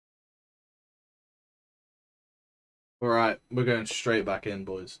Alright, we're going straight back in,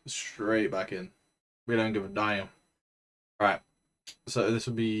 boys. Straight back in. We don't give a damn. Alright, so this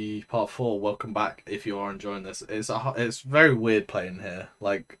will be part 4. Welcome back if you are enjoying this. It's very weird playing here.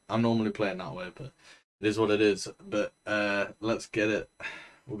 Like, I'm normally playing that way, but it is what it is. But let's get it.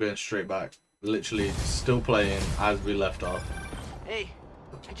 We're going straight back. Literally still playing as we left off. Hey,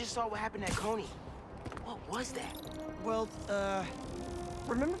 I just saw what happened at Coney. What was that? Well,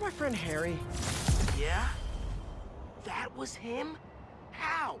 remember my friend Harry? Yeah? That was him?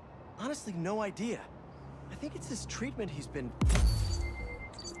 How? Honestly, no idea. I think it's this treatment he's been...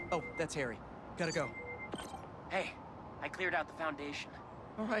 Oh, that's Harry. Gotta go. Hey, I cleared out the foundation.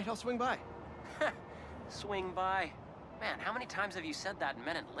 All right, I'll swing by. Swing by. Man, how many times have you said that and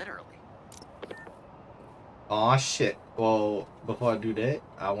meant it literally? Aw, shit. Well, before I do that,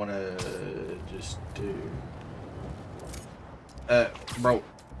 I want to just do... bro.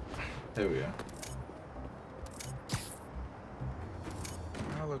 There we go.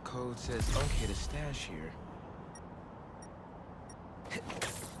 Our code says okay to stash here.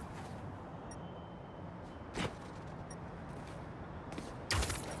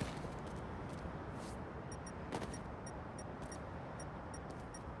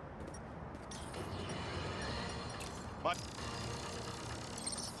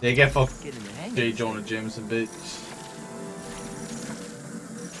 Yeah, get fucked. J. Jonah Jameson, bitch.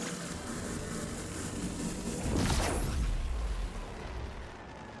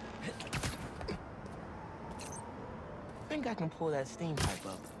 I think I can pull that steam pipe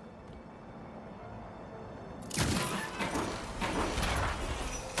up.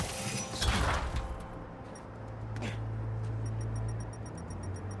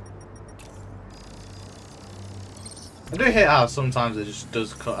 I do hate how sometimes it just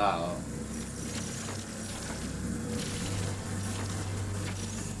does cut out.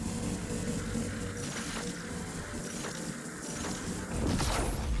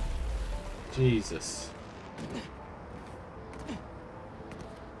 Jesus.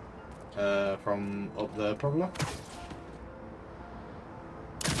 From up there, probably.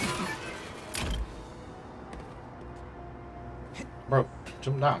 Bro,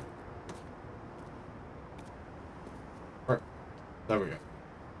 jump down. There we go.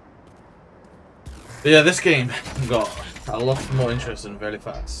 But yeah, this game got a lot more interesting very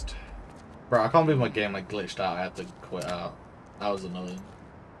fast. Bro, I can't believe my game like glitched out. I had to quit out. That was annoying.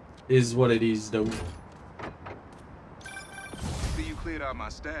 Is what it is, though. See, you cleared out my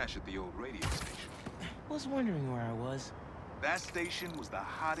stash at the old radio station. Was wondering where I was. That station was the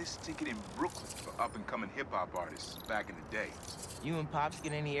hottest ticket in Brooklyn for up-and-coming hip-hop artists back in the day. You and Pops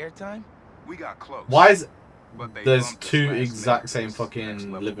get any airtime? We got close. Why is but they there's bumped us two last exact minute same to this fucking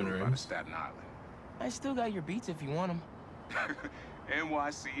next-level living group out of rooms? Staten Island. I still got your beats if you want them.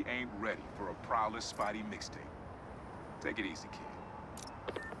 NYC ain't ready for a Prowler Spidey mixtape. Take it easy,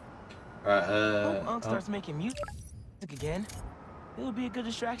 kid. Right, Hope Unc starts making music again. It'll be a good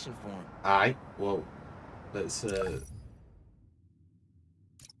distraction for him. Alright, well, let's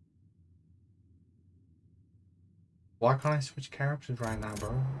why can't I switch characters right now,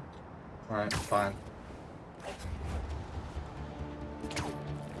 bro? Alright, fine.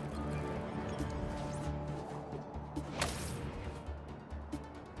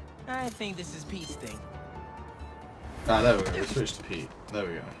 I think this is Pete's thing. Ah, there we go. Let's switch to Pete. There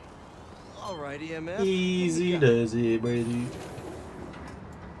we go. All right, EMF. Easy does it, baby.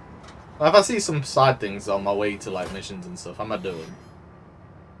 If I see some side things on my way to like missions and stuff, I'm gonna do them.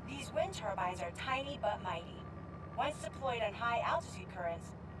 These wind turbines are tiny but mighty. Once deployed on high altitude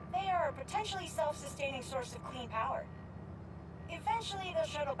currents, they are a potentially self-sustaining source of clean power. Eventually, they'll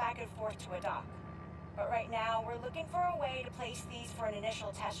shuttle back and forth to a dock. But right now, we're looking for a way to place these for an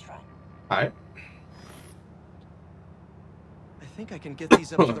initial test run. Alright. I think I can get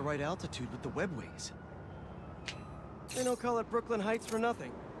these up to the right altitude with the web wings. They don't call it Brooklyn Heights for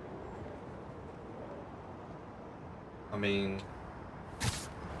nothing. I mean...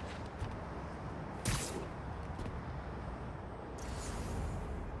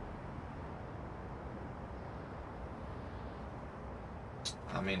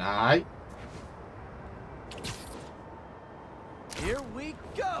 alright. Here we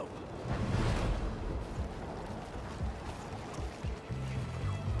go!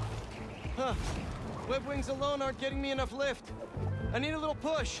 Huh. Web wings alone aren't getting me enough lift. I need a little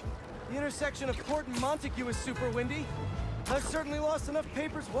push. The intersection of Port and Montague is super windy. I've certainly lost enough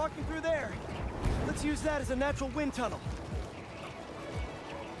papers walking through there. Let's use that as a natural wind tunnel.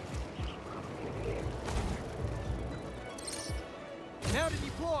 Now to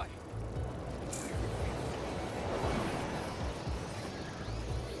deploy.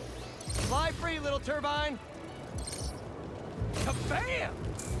 Fly free, little turbine. Kabam!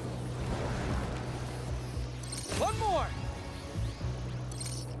 One more.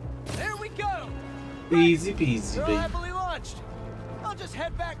 There we go. Easy peasy, They're baby. happily launched. I'll just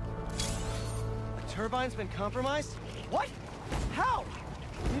head back. The turbine's been compromised? What? How?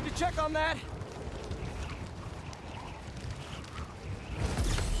 Need to check on that.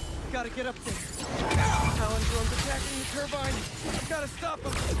 Gotta get up there. Talon drone's attacking the turbine. I've gotta stop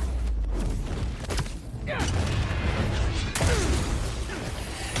him.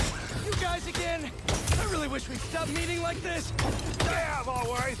 You guys again. I really wish we'd stop meeting like this. Stay out of our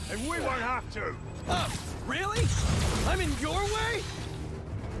way, and we won't have to. Really? I'm in your way?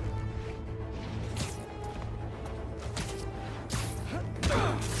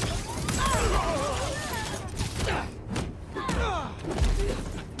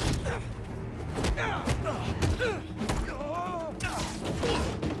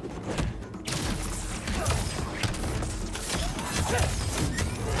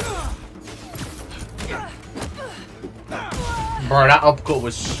 Bro, that upcut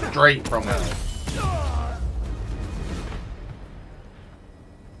was straight from her.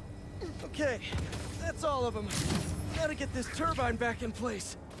 Okay, that's all of them. Gotta get this turbine back in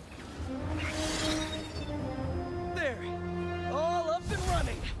place. There, all up and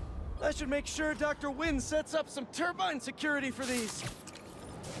running. I should make sure Dr. Wynn sets up some turbine security for these.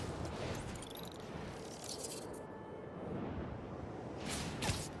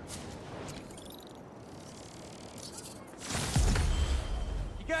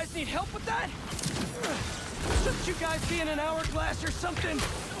 You guys need help with that? Shouldn't you guys be in an hourglass or something?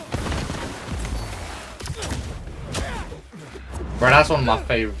 Bro, that's one of my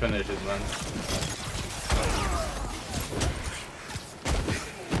favorite finishes, man.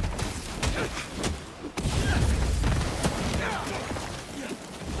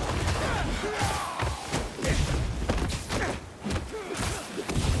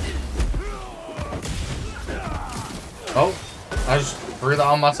 Oh, I just threw that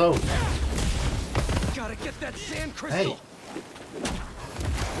on myself. Gotta get that sand crystal. Hey.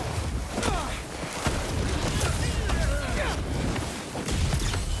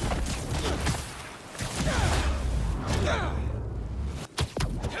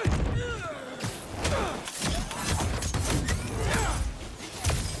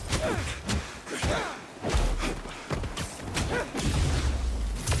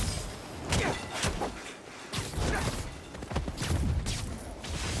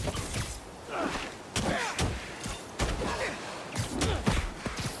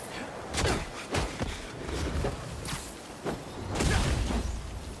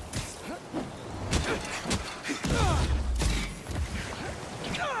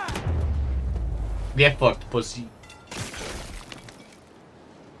 Get fucked, pussy.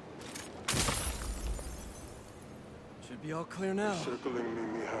 Should be all clear now. Circling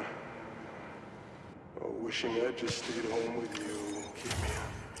me, Mija. Oh, wishing I'd just stayed home with you. Keep me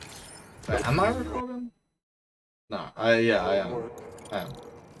up. Wait, am I recording? No, yeah, I am. I am.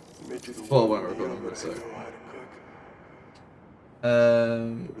 Made you the Well, woman we're recording, young, so. I know how to cook.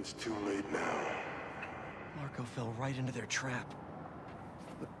 Um, But it's too late now. Marco fell right into their trap.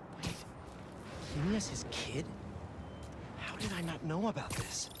 But wait, Hemia's his kid? How did I not know about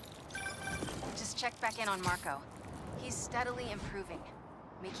this? Just check back in on Marco. He's steadily improving,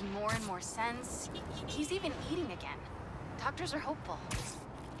 making more and more sense. He's even eating again. Doctors are hopeful.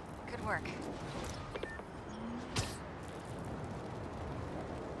 Good work.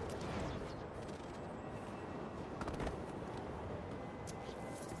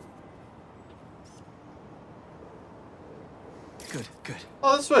 Good, good.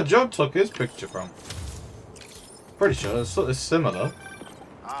 oh, that's where Joe took his picture from. Pretty sure it's similar.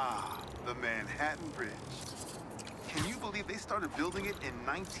 Ah, the Manhattan Bridge. Can you believe they started building it in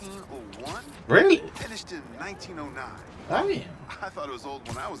 1901? Really? Finished in 1909. Damn. I thought it was old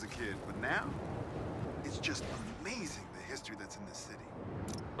when I was a kid, but now it's just amazing the history that's in this city.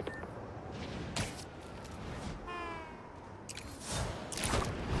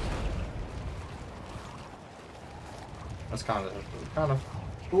 That's kind of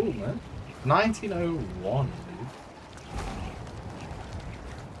cool, man. 1901, dude.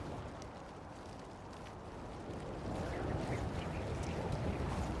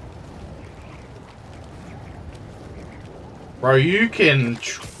 Bro, you can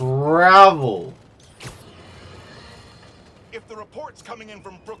travel. If the reports coming in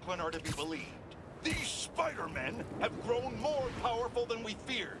from Brooklyn are to be believed, these Spidermen have grown more powerful than we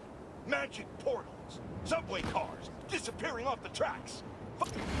feared. Magic portals, subway cars, disappearing off the tracks.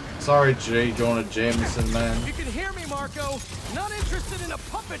 Sorry, J. Jonah Jameson, man. You can hear me, Marco. Not interested in a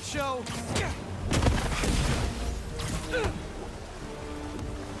puppet show.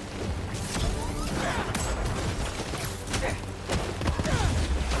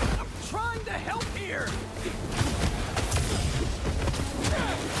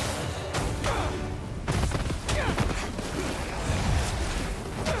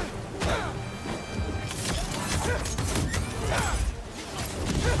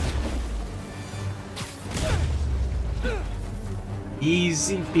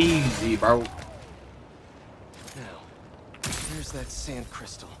 Easy peasy, bro. Now, here's that sand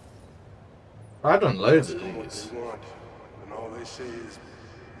crystal. I've done loads of What these. they want, and all they say is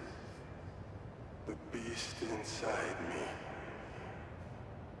the beast inside me.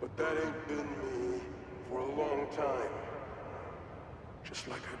 But that ain't been me for a long time. Just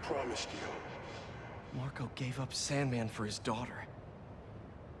like I promised you. Marco gave up Sandman for his daughter.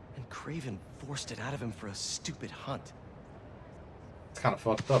 And Kraven forced it out of him for a stupid hunt. It's kind of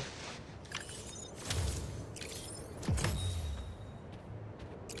fucked up.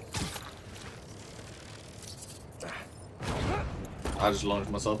 I just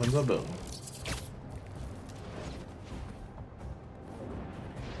launched myself into a building.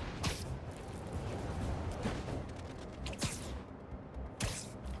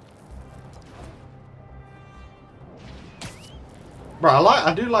 Bro,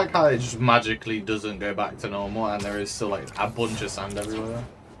 I do like how it just magically doesn't go back to normal, and there is still like a bunch of sand everywhere.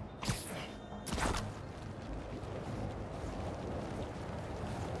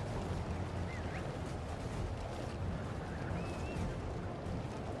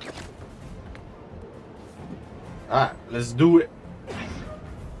 Alright, let's do it.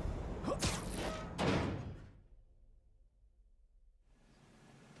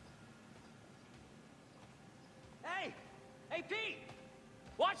 Hey! Hey, Pete!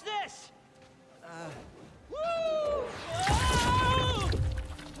 Watch this! Woo!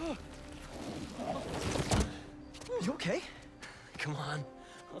 You okay? Come on.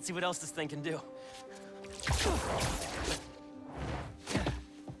 Let's see what else this thing can do.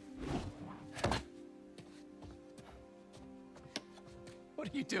 What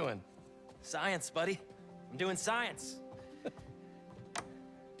are you doing? Science, buddy. I'm doing science.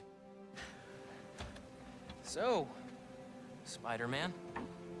 So, Spider-Man,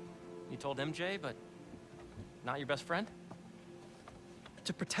 you told MJ, but not your best friend?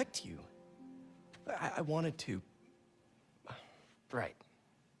 To protect you. I wanted to. Right.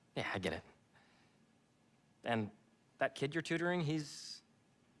 Yeah, I get it. And that kid you're tutoring, he's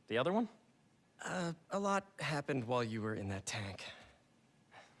the other one? A lot happened while you were in that tank.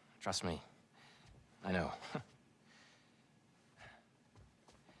 Trust me. I know.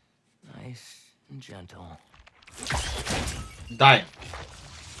 Nice and gentle. Die.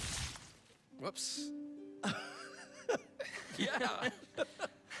 Whoops. Yeah.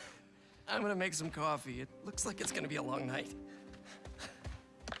 I'm gonna make some coffee. It looks like it's gonna be a long night.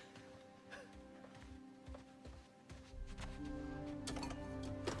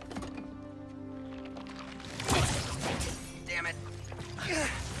 Damn it.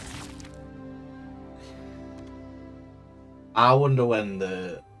 I wonder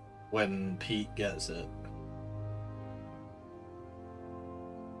when Pete gets it.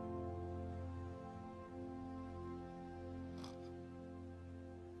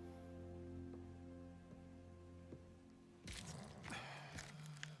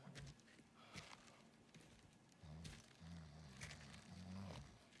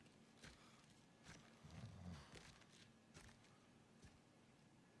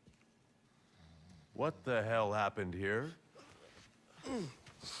 What the hell happened here?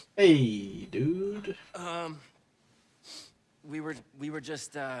 Hey, dude. We were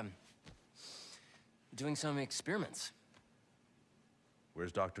just doing some experiments.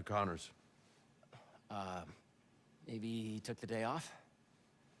 Where's Dr. Connors? Maybe he took the day off?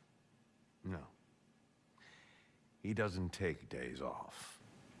 No. He doesn't take days off.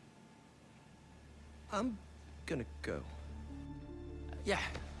 I'm gonna go. Yeah.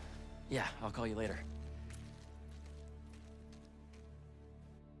 Yeah, I'll call you later.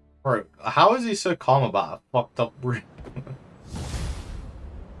 Bro, how is he so calm about a fucked up room?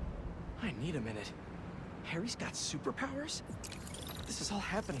 I need a minute. Harry's got superpowers? This is all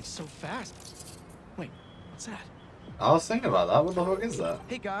happening so fast. Wait, what's that? I was thinking about that. What the fuck is that?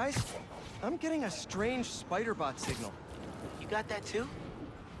 Hey guys, I'm getting a strange Spider-Bot signal. You got that too?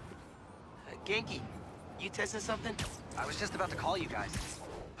 Genki, you testing something? I was just about to call you guys.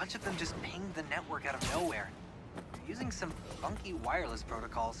 A bunch of them just pinged the network out of nowhere. They're using some funky wireless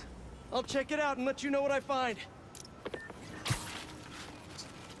protocols. I'll check it out and let you know what I find.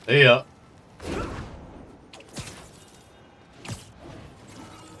 Yeah.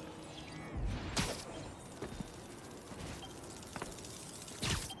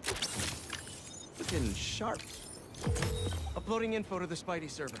 Looking sharp. Uploading info to the Spidey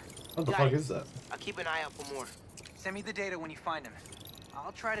server. What the fuck is that? I'll keep an eye out for more. Send me the data when you find them.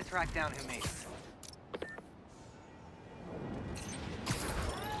 I'll try to track down who made it.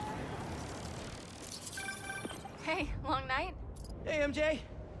 Hey, long night? Hey, MJ.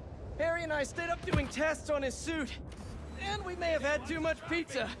 Harry and I stayed up doing tests on his suit. And we may have had too much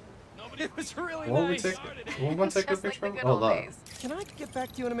pizza. It was really What nice. What we take a Just like picture the of? good Oh, old that. days. Can I get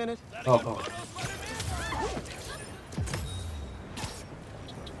back to you in a minute? Oh.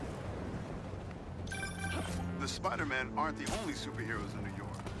 The Spider-Man aren't the only superheroes in New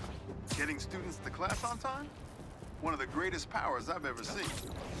York. Getting students to class on time? One of the greatest powers I've ever seen.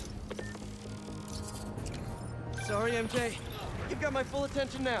 Sorry, MJ. You've got my full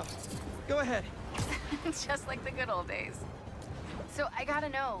attention now. Go ahead. Just like the good old days. So I gotta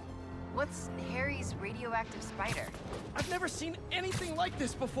know, what's Harry's radioactive spider? I've never seen anything like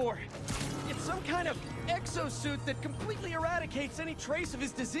this before. It's some kind of exosuit that completely eradicates any trace of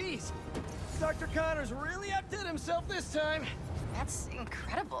his disease. Dr. Connors really outdid himself this time. That's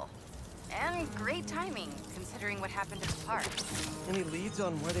incredible. And great timing, considering what happened at the park. Any leads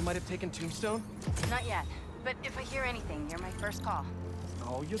on where they might have taken Tombstone? Not yet, but if I hear anything, you're my first call.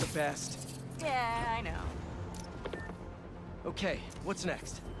 Oh, you're the best. Yeah, I know. Okay, what's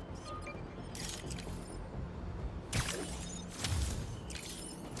next?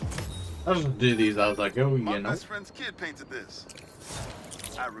 I just do these. I was like, oh, My you know. best friend's kid painted this.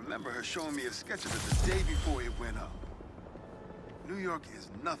 I remember her showing me a sketch of it the day before it went up. New York is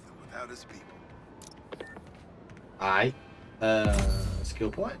nothing without its people. Aight.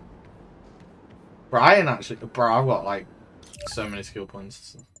 Skill point? Brian actually. Bro, I've got like so many skill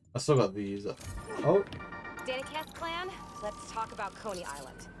points. I still got these. Oh. Danicast clan, let's talk about Coney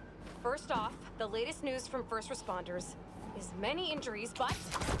Island. First off, the latest news from first responders is many injuries, but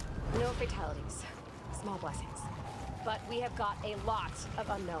no fatalities. Small blessings. But we have got a lot of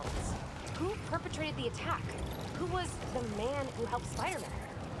unknowns. Who perpetrated the attack? Who was the man who helped Spider-Man?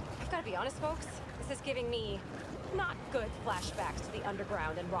 I've got to be honest, folks. This is giving me not good flashbacks to the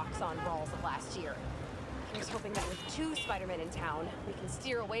underground and rocks-on brawls of last year. I was hoping that with 2 Spider-Men in town, we can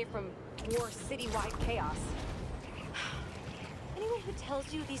steer away from more citywide chaos. Anyone who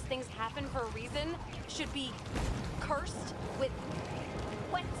tells you these things happen for a reason should be cursed with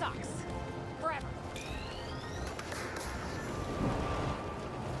wet socks forever.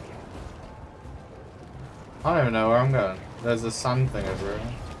 I don't even know where I'm going. There's a sun thing over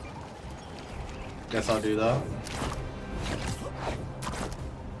here. Guess I'll do that.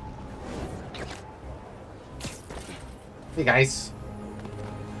 Hey guys.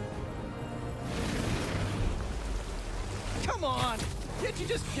 Come on! Can't you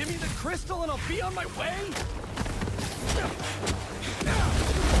just give me the crystal and I'll be on my way?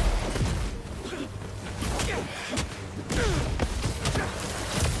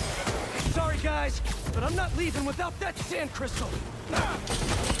 Sorry guys, but I'm not leaving without that sand crystal.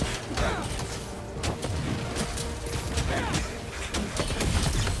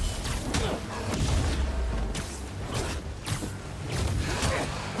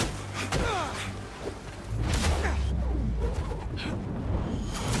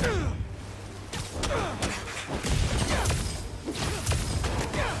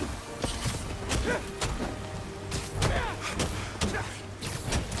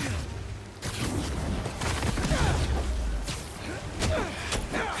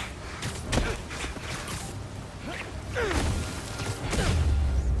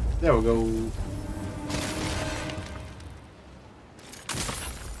 There we go.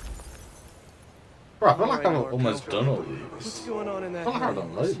 Bro, I feel like I've almost done all these. What's going on in that? I feel like I've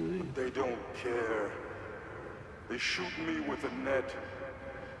done loads of these. They don't care. They shoot me with a net,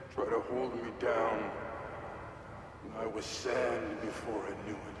 try to hold me down. And I was sand before I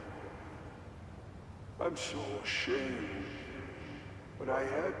knew it. I'm so ashamed. But I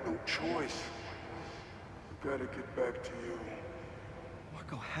had no choice. I gotta get back to you.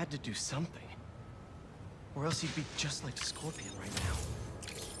 Marco had to do something. Or else he'd be just like Scorpion right now.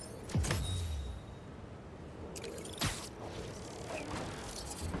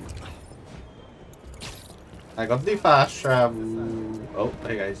 I got the fast travel. Oh,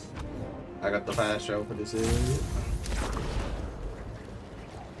 hey guys. I got the fast travel for this area.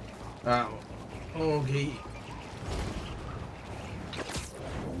 Oh, okay.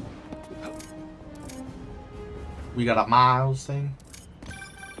 We got a Miles thing.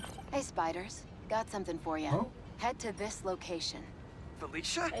 Hey, Spiders. Got something for you. Oh. Head to this location.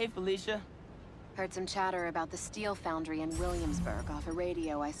 Felicia? Hey, Felicia. Heard some chatter about the steel foundry in Williamsburg off a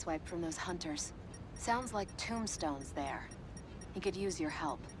radio I swiped from those hunters. Sounds like Tombstone's there. He could use your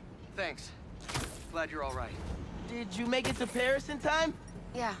help. Thanks. Glad you're all right. Did you make it to Paris in time?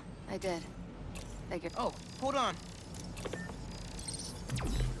 Yeah, I did. Figured. Oh, hold on.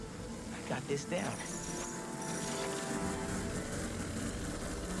 I got this down.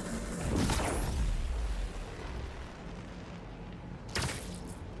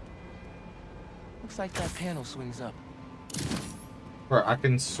 Looks like that panel swings up. Bro, I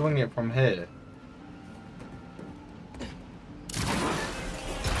can swing it from here.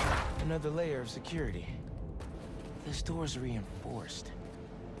 Another layer of security. This door's reinforced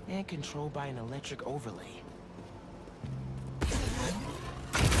and controlled by an electric overlay.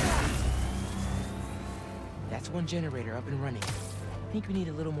 That's one generator up and running. I think we need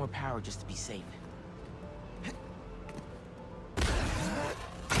a little more power just to be safe.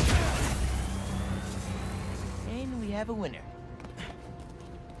 And we have a winner.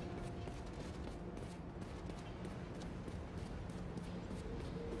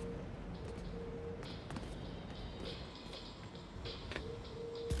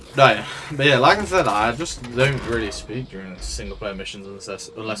 No, but yeah, like I said, I just don't really speak during single player missions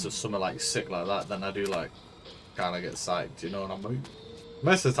unless it's something like sick like that. Then I do like kind of get psyched, you know what I mean?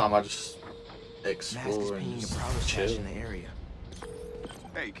 Most of the time I just explore and just chill. In the area.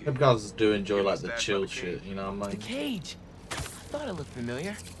 Hey, kid. Some guys do enjoy like the chill shit, you know what I The mean? cage. I thought it looked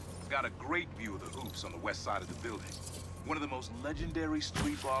familiar. Got a great view of the hoops on the west side of the building. One of the most legendary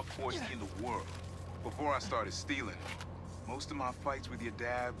street bar courts in the world. Before I started stealing, most of my fights with your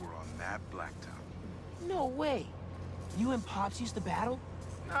dad were on that blacktop. No way. You and Pops used to battle?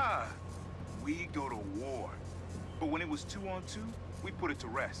 Nah, we go to war. But when it was 2-on-2, we put it to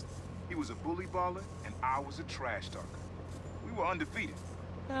rest. He was a bully baller, and I was a trash talker. We were undefeated.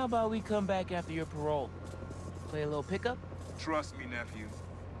 How about we come back after your parole? Play a little pickup? Trust me, nephew.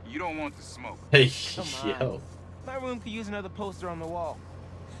 You don't want the smoke. Hey, Come on. yo. My room could use another poster on the wall.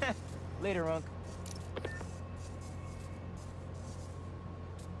 Later, Unc.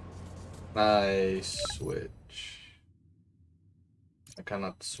 Nice switch. I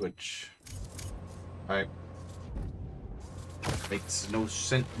cannot switch. Alright. Makes no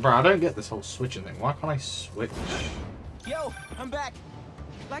sense. Bro, I don't get this whole switching thing. Why can't I switch? Yo, I'm back.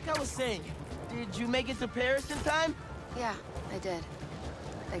 Like I was saying, did you make it to Paris in time? Yeah, I did.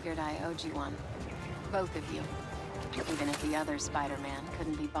 Figured I owed you one. Both of you. Even if the other Spider-Man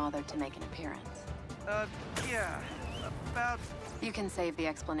couldn't be bothered to make an appearance. Yeah. About... You can save the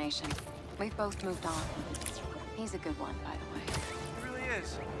explanation. We've both moved on. He's a good one, by the way. It really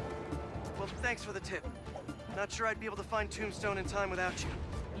is. Well, thanks for the tip. Not sure I'd be able to find Tombstone in time without you.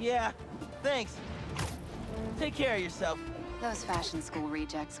 Yeah, thanks. Take care of yourself. Those fashion school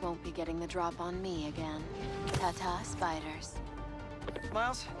rejects won't be getting the drop on me again. Ta-ta, spiders.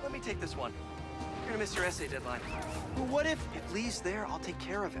 Miles, let me take this one. You're gonna miss your essay deadline. But what if... If Lee's there, I'll take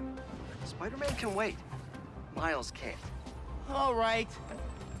care of him. Spider-Man can wait. Miles can't. All right.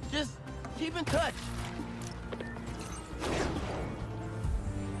 Just keep in touch.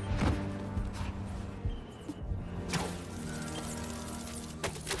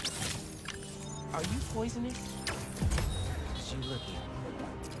 Are you poisonous? She looking.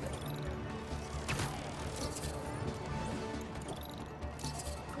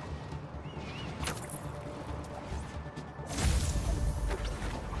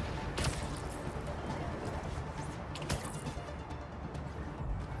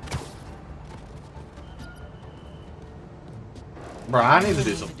 Bro, I need to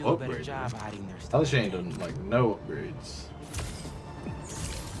do some a better upgrades. job hiding their stuff. Other shit ain't done like no upgrades.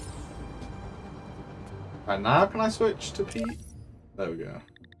 Alright, now can I switch to Pete? There we go.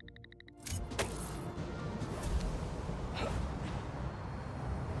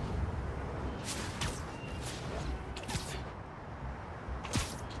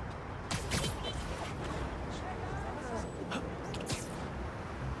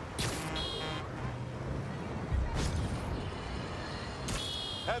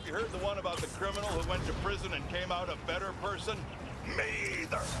 Have you heard the one about the criminal who went to prison and came out a better person? Me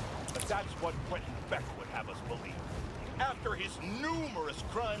either. But that's what Quentin Beck would have us believe. After his numerous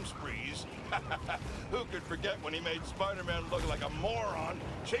crime sprees, who could forget when he made Spider-Man look like a moron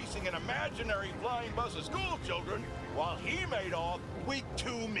chasing an imaginary flying bus of school children while he made off with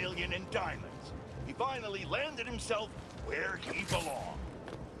 $2 million in diamonds? He finally landed himself where he belonged,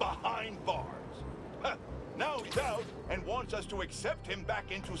 behind bars. Now he's out and wants us to accept him back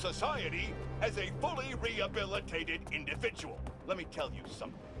into society as a fully rehabilitated individual. Let me tell you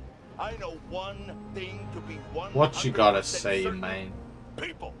something. I know one thing to be 100% What you gotta say, certain. man?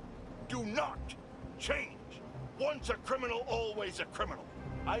 People, do not change. Once a criminal, always a criminal.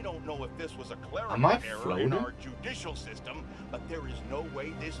 I don't know if this was a clerical error in our judicial system, but there is no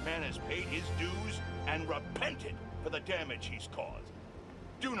way this man has paid his dues and repented for the damage he's caused.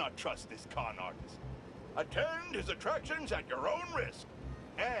 Do not trust this con artist. Attend his attractions at your own risk.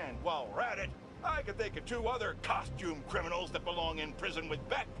 And while we're at it, I can think of 2 other costume criminals that belong in prison with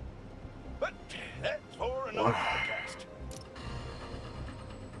Beck. But that's for another podcast.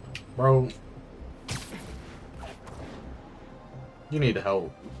 Bro. You need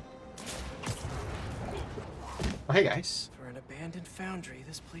help. Oh, hey guys. For an abandoned foundry,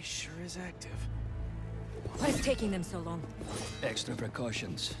 this place sure is active. What's taking them so long? Extra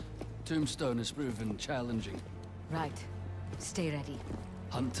precautions. Tombstone has proven challenging. Right. Stay ready.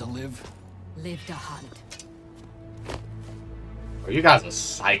 Hunt to live. Live to hunt. Bro, you guys are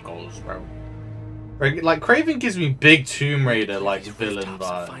psychos, bro. Like, Kraven gives me big Tomb Raider, like, villain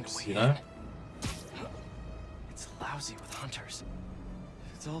vibes, you know? It's lousy with hunters.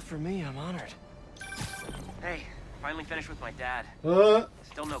 If it's all for me, I'm honored. Hey, finally finished with my dad.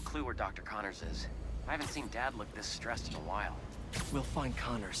 Still no clue where Dr. Connors is. I haven't seen Dad look this stressed in a while. We'll find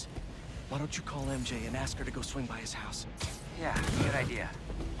Connors. Why don't you call MJ and ask her to go swing by his house? Yeah, good idea.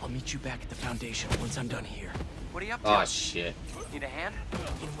 I'll meet you back at the Foundation once I'm done here. What are you up to? Oh, shit. Need a hand?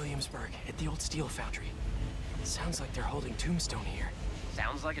 In Williamsburg, at the old steel foundry. Sounds like they're holding Tombstone here.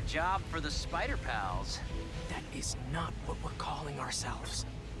 Sounds like a job for the Spider Pals. That is not what we're calling ourselves.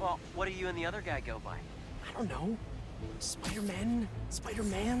 Well, what do you and the other guy go by? I don't know. Spider-Men?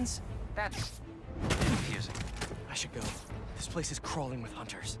 Spider-Mans? That's confusing. I should go. This place is crawling with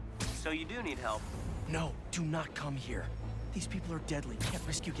hunters. So you do need help? No, do not come here. These people are deadly. Can't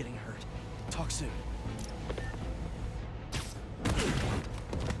risk you getting hurt. Talk soon.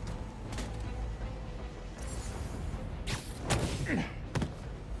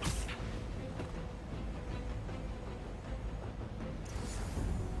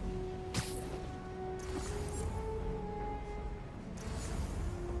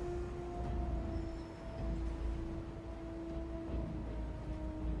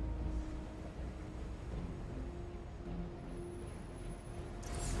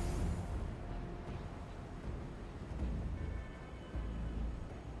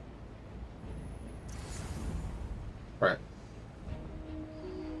 Right.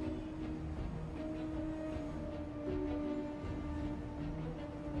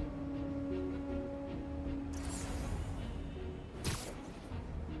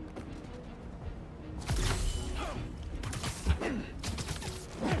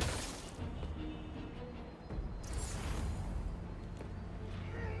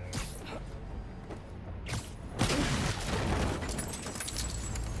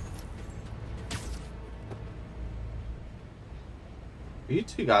 You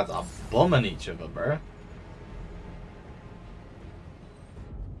two guys are bumming each other, bro.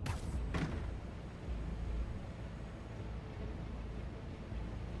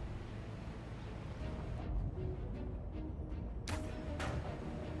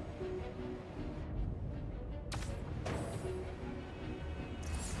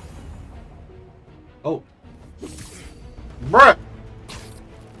 Oh. Bruh!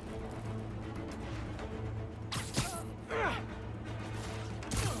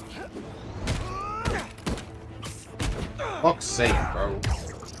 Fuck's sake, bro.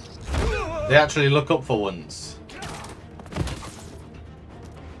 They actually look up for once.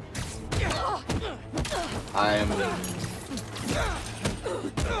 I am...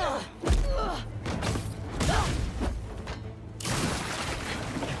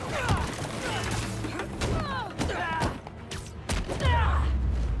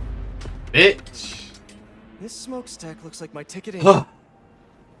 Bitch! This smokestack looks like my ticket in.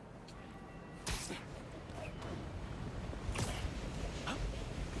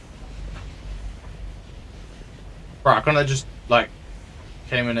 Bro, I couldn't have just, like,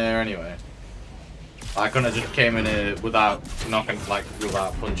 came in here anyway. I couldn't have just came in here without knocking, like,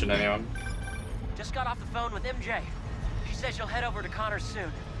 without punching anyone. Just got off the phone with MJ. She says she'll head over to Connors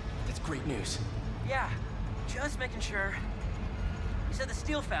soon. That's great news. Yeah, just making sure. You said the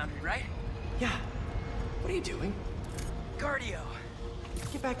steel foundry, right? Yeah. What are you doing? Cardio.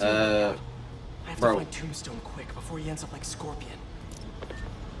 Get back to me. I have to find Tombstone quick before he ends up like Scorpion.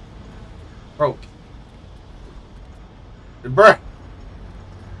 Bro. Bruh.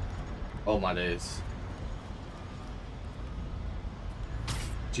 Oh my days.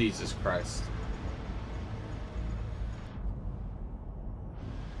 Jesus Christ.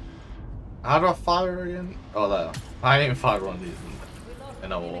 How do I fire again? Oh, there. I ain't even fired one of these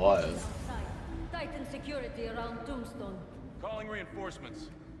in a while. Tighten security around Tombstone. Calling reinforcements.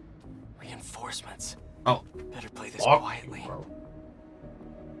 Reinforcements? Oh. Better play this quietly. Bro.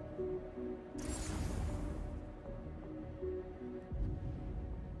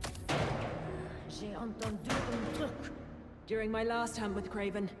 J'ai entendu un truc. During my last hunt with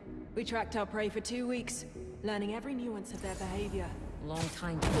Kraven, we tracked our prey for 2 weeks, learning every nuance of their behavior. Long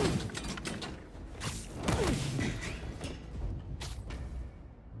time.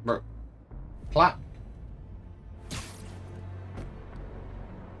 Bro. Clap.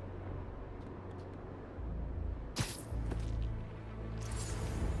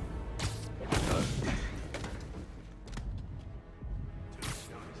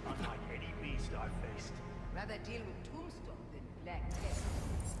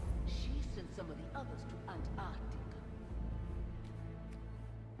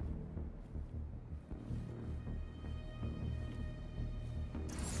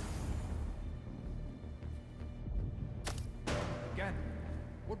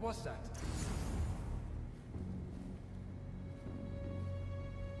 was that?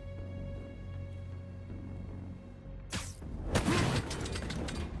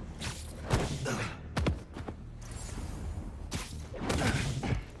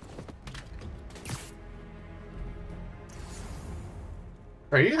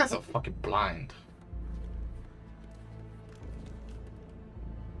 Bro, you guys are fucking blind.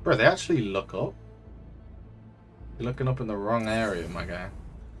 Bro, they actually look up. You're looking up in the wrong area, my guy.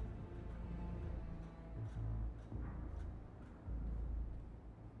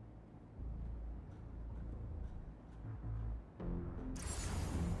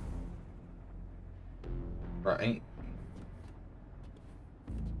 Bro, ain't.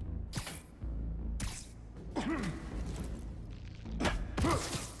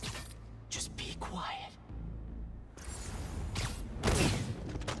 Just be quiet.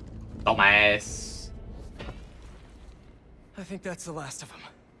 Dumbass. I think that's the last of them.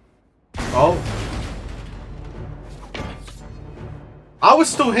 Oh. I was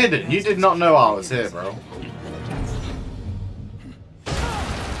still hidden. You did not know I was here, bro.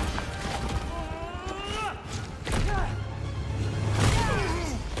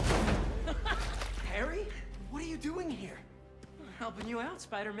 Harry? What are you doing here? Helping you out,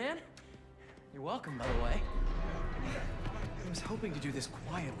 Spider-Man. You're welcome, by the way. I was hoping to do this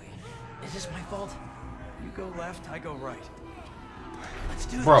quietly. Is this my fault? You go left, I go right. Let's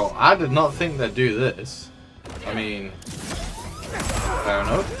do this. Bro, I did not think they'd do this. I mean, fair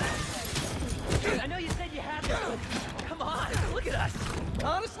enough. I know you said you had this, but come on, look at us.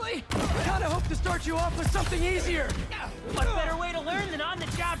 Honestly, I kinda hope to start you off with something easier. What better way to learn than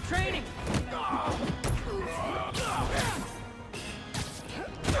on-the-job training?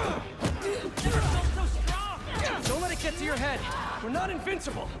 Never felt so strong. Don't let it get to your head. We're not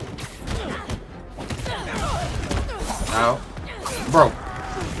invincible. Ow. Bro.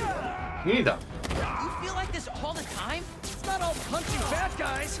 You need that. You feel like this all the time? It's not all punching bad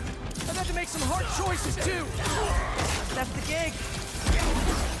guys. I've had to make some hard choices too. That's the gig.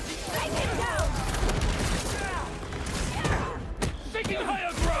 Take it down. Taking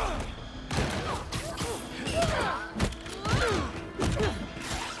higher ground.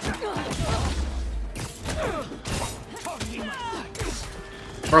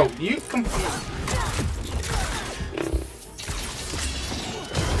 Bro, you can.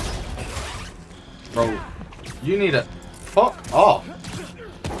 Bro, you need a. Fuck off.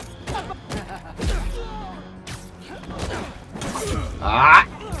 Ah!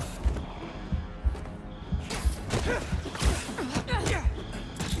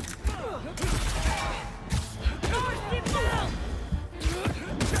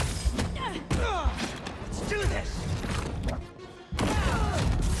 Let's do this.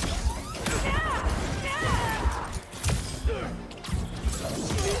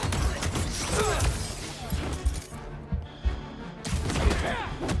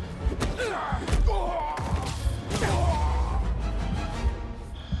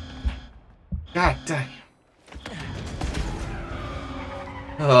 God damn.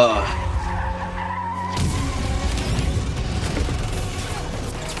 Is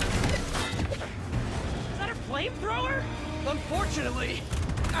that a flamethrower? Unfortunately,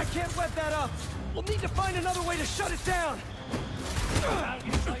 I can't web that up. We'll need to find another way to shut it down.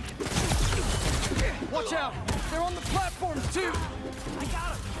 Watch out! They're on the platforms too. I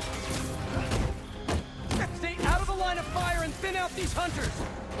got them. Stay out of the line of fire and thin out these hunters.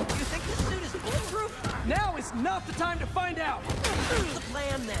 You think this suit is bulletproof? Now is not the time to find out. What's the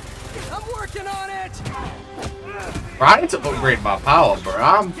plan then? I'm working on it. Bro, I need to upgrade my power, bro.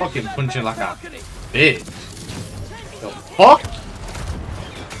 I'm fucking punching like a bitch. The fuck?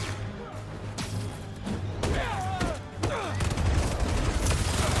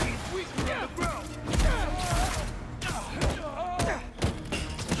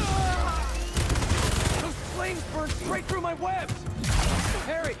 Those flames burn straight through my webs.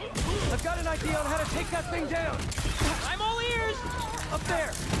 Harry, I've got an idea on how to take that thing down. I'm all ears. Up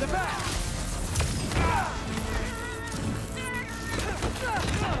there, the back.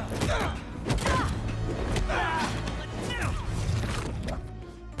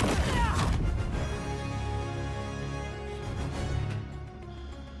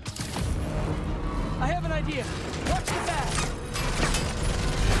 I have an idea. Watch the back.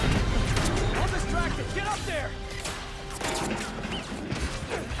 I'm distracted. Get up there.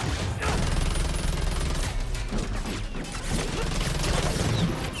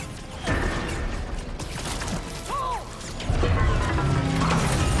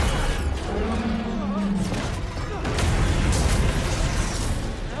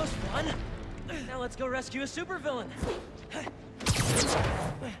 That was fun. Now let's go rescue a supervillain.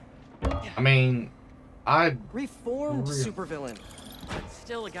 I mean, reformed supervillain.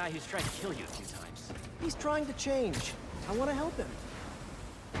 Still a guy who's tried to kill you a few times. He's trying to change. I want to help him.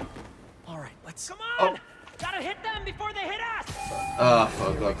 All right, let's. Come on! Gotta hit them before they hit us! Ah,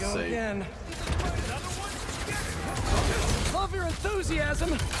 for God's Go sake. again. Love your enthusiasm,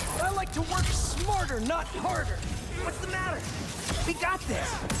 but I like to work smarter, not harder. What's the matter? We got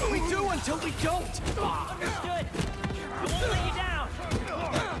this. We do until we don't. Understood. I won't let you down.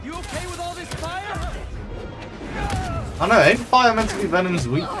 You okay with all this fire? I know, ain't fire meant to be Venom's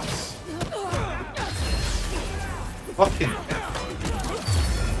weakness? Fucking.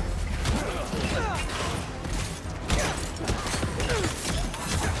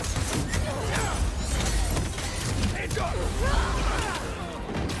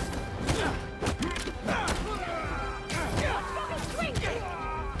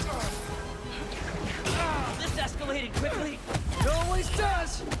 This escalated quickly. It always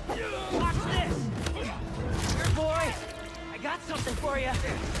does. Watch this. Here, boy. I got something for you.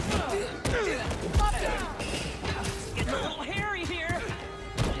 It's getting a little hairy here.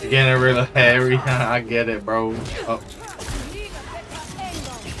 It's getting real hairy. I get it, bro. Oh.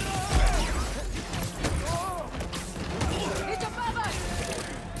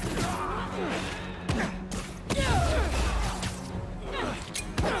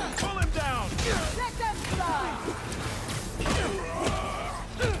 Pull him down!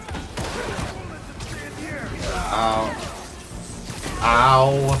 Ow.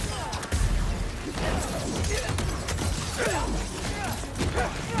 Ow.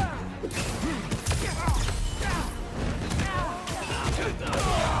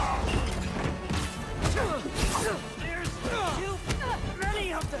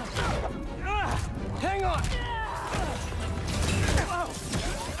 Many of them. Hang on.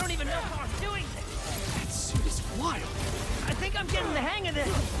 I don't even know how I'm doing this. That suit is wild. I think I'm getting the hang of this.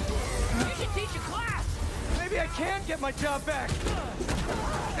 You should teach a class. Maybe I can get my job back.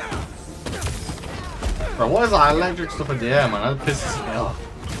 Bro, what is that electric stuff in the air, man? That pisses me off.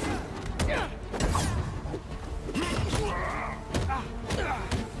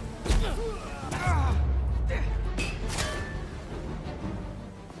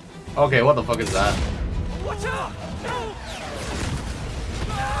 Okay, what the fuck is that? Watch out!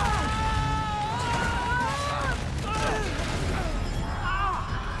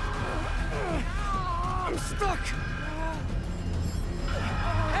 I'm stuck.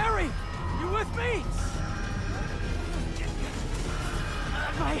 Harry, you with me?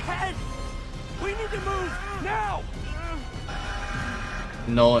 My head. We need to move now.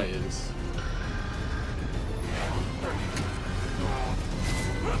 Noise.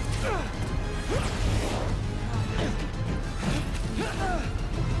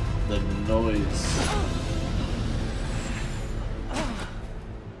 The noise.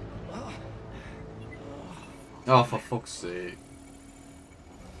 Oh, for fuck's sake.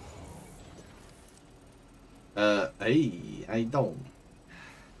 Hey, I don't.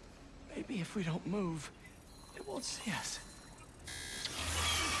 Maybe if we don't move, it won't see us.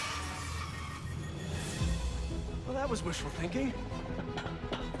 Well, that was wishful thinking.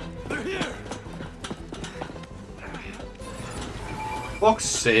 They're here. Fuck's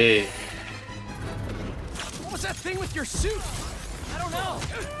sake. What was that thing with your suit? I don't know.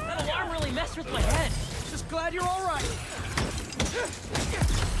 That alarm really messed with my head. Just glad you're all right.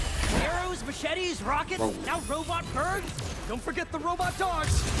 Arrows, machetes, rockets, now robot birds. Don't forget the robot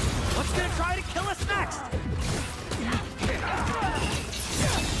dogs. What's gonna try to kill us next?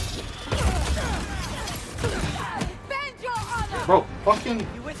 Bend your honor! Bro, fucking.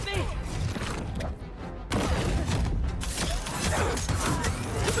 You with me?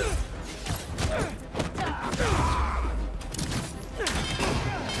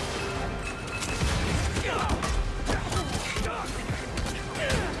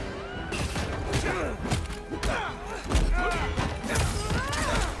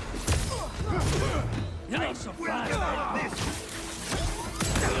 You know some fun.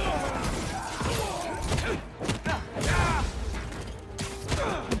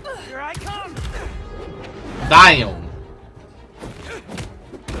 Here I come. Damn.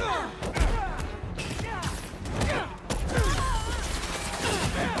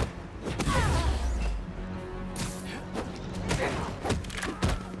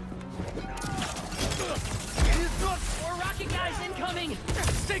 More rocket guys incoming.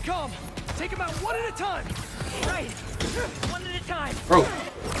 Stay calm. Take them out one at a time. Right. One at a time. Bro.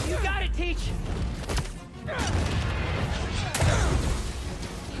 You got it, Teach.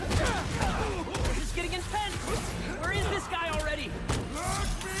 This is getting intense. Where is this guy already?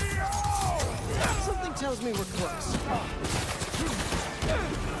 Something tells me we're close.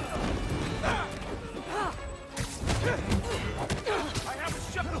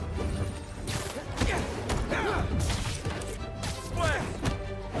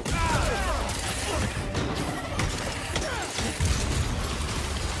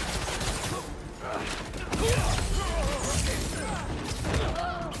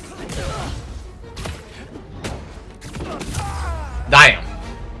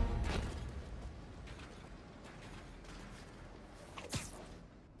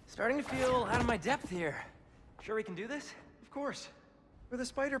 depth here. Sure we can do this? Of course. We're the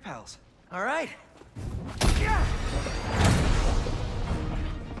Spider Pals. All right. Yeah.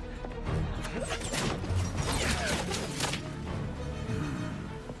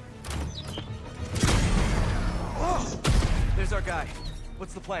 Whoa! There's our guy.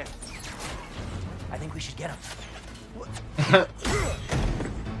 What's the plan? I think we should get him.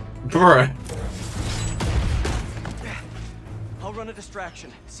 Bruh. I'll run a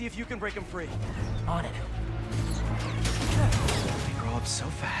distraction. See if you can break him free. On it. They grow up so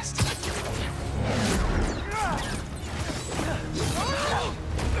fast.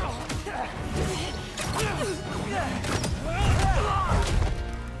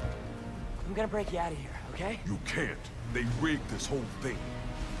 I'm gonna break you out of here, okay? You can't. They rigged this whole thing.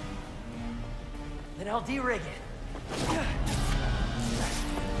 Then I'll de-rig it.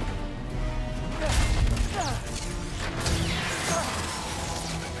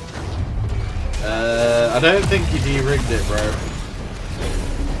 I don't think he de-rigged it, bro.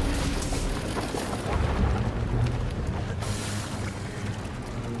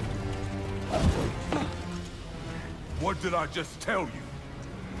 What did I just tell you?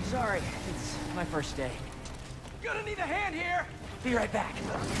 Sorry, it's my first day. Gonna need a hand here. Be right back.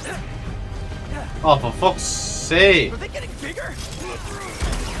 Oh, for fuck's sake! Are they getting bigger?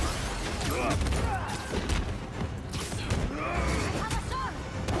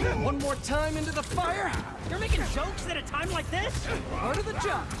 One more time into the fire. You're making jokes at a time like this? Part of the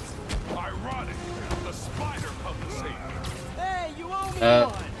job. Ironic. The spider come to save me. Hey, you owe me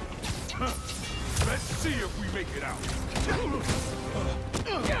one. Let's see if we make it out.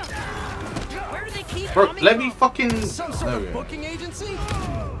 Where do they keep Bro, coming let from? me fucking... Some sort of booking agency?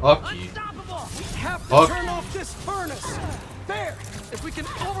 Fuck you. We have to Fuck. turn off this furnace. There. If we can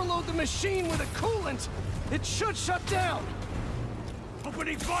overload the machine with a coolant, it should shut down.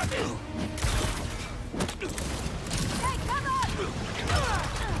 Opening button. Hey, come on!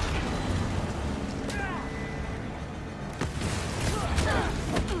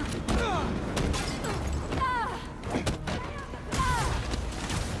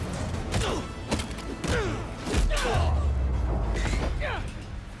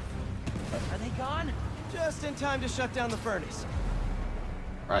 Are they gone? Just in time to shut down the furnace.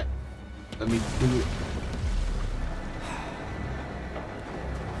 Right. Let me do it.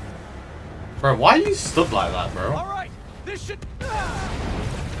 Bro, why are you stood like that, bro? All right, this should.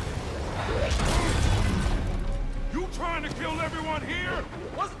 You trying to kill everyone here?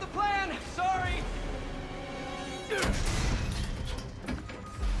 Wasn't the plan. Sorry.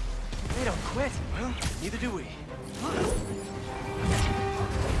 They don't quit. Well, neither do we.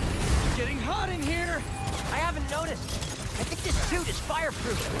 Getting hot in here. I haven't noticed. I think this suit is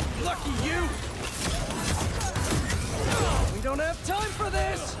fireproof. Lucky you. We don't have time for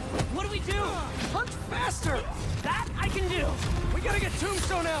this. What do we do? Punch faster. That I can do. We gotta get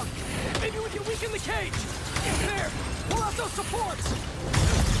Tombstone out. Maybe we can weaken the cage. There. Pull out those supports.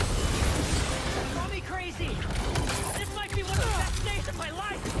 Call me crazy. This might be one of the best days of my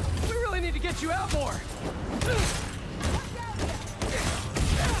life. We really need to get you out more.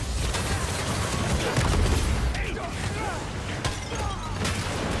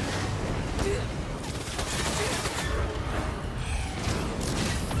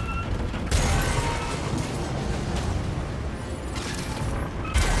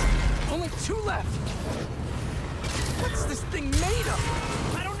 Only 2 left. What's this thing made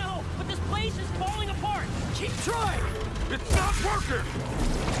of? I don't know, but this place is falling apart. Keep trying. It's not working.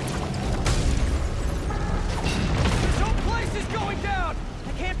 This whole place is going down.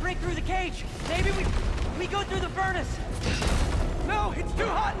 I can't break through the cage. Maybe we go through the furnace. No, it's too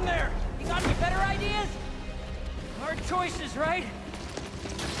hot in there. You got any better ideas? Hard choices, right?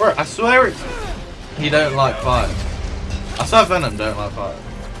 Bro, I swear it's... He don't like fire. I swear Venom don't like fire.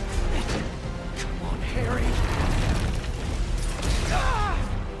 Come on, Harry.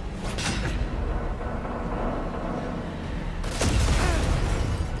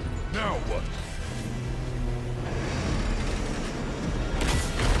 Now what?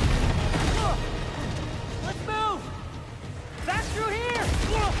 Let's move! Back through here!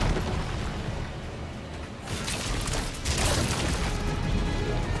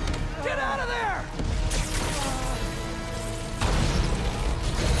 Get out of there!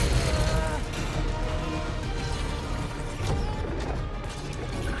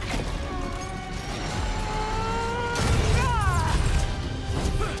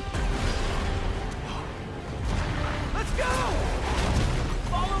 Let's go!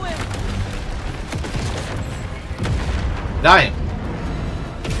 Follow him! Dying.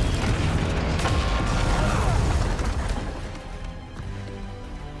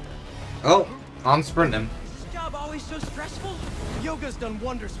 Oh, I'm sprinting. Is this job always so stressful? Yoga's done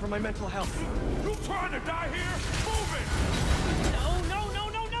wonders for my mental health. You trying to die here? Move it! No, no, no,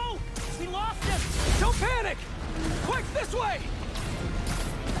 no, no! We lost him! Don't panic! Quick, this way!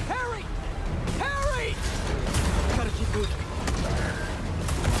 Harry! Harry! Gotta keep moving.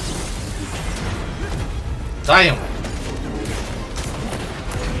 Damn.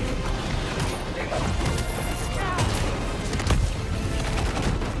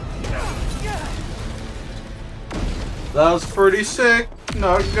 That was pretty sick,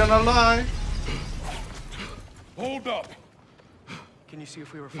 not gonna lie. Hold up. Can you see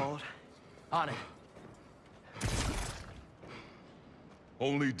if we were followed? On it.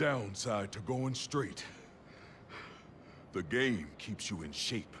 Only downside to going straight. The game keeps you in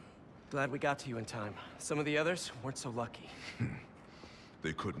shape. Glad we got to you in time. Some of the others weren't so lucky.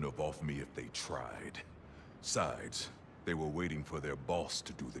 They couldn't have off me if they tried. Besides, they were waiting for their boss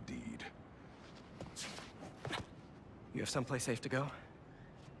to do the deed. You have someplace safe to go?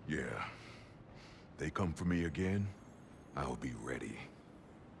 Yeah. They come for me again, I'll be ready.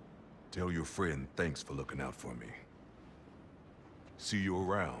 Tell your friend thanks for looking out for me. See you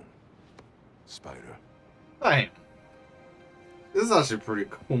around, Spider. Damn. This is actually pretty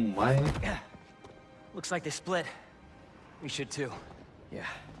cool, man. Looks like they split. We should too. Yeah.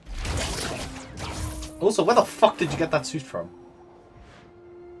 Also, where the fuck did you get that suit from?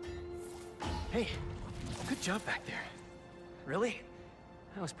 Hey, good job back there. Really?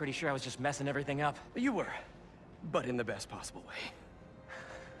 I was pretty sure I was just messing everything up. You were, but in the best possible way.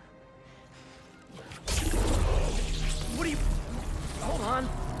 What are you... Hold on.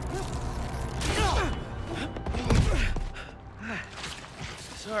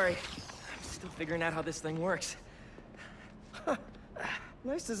 Sorry. I'm still figuring out how this thing works.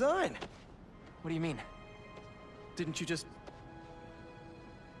 Nice design. What do you mean? Didn't you just...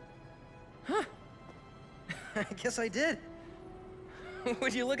 Huh? I guess I did.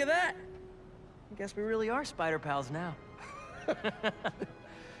 Would you look at that? I guess we really are spider pals now. I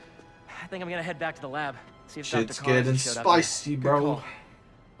think I'm gonna head back to the lab. See if Shit's Dr. Connors getting showed up spicy, yet. bro.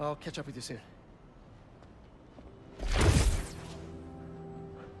 I'll catch up with you soon.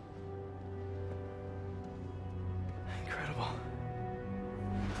 Incredible.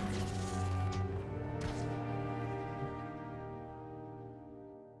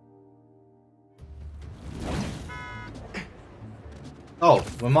 Oh,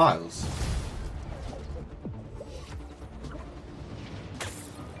 we're Miles.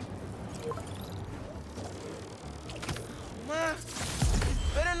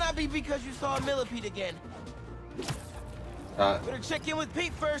 Better not be because you saw a millipede again. Better check in with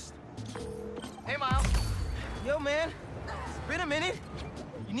Pete first. Hey, Miles. Yo, man. It's been a minute.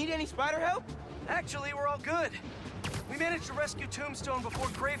 You need any spider help? Actually, we're all good. We managed to rescue Tombstone before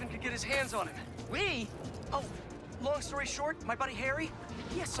Kraven could get his hands on him. We? Oh, long story short, my buddy Harry,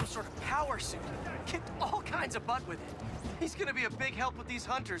 he has some sort of power suit. Kicked all kinds of butt with it. He's gonna be a big help with these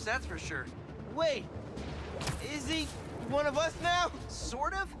hunters, that's for sure. Wait. Is he one of us now?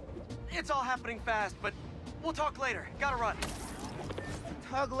 Sort of? It's all happening fast, but we'll talk later. Gotta run.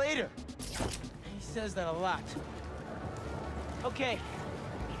 Talk later. He says that a lot. Okay.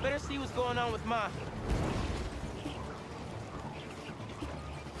 Better see what's going on with Ma.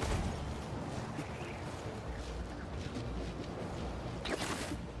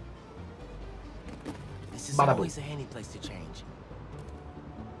 This is Bada boom. always a handy place to change.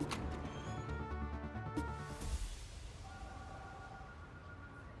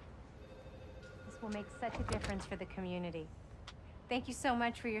 This will make such a difference for the community. Thank you so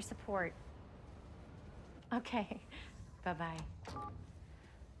much for your support. Okay, bye-bye.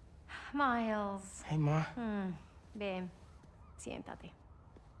 Miles. Hey, Ma. Ven, siéntate.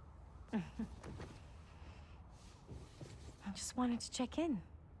 I just wanted to check in.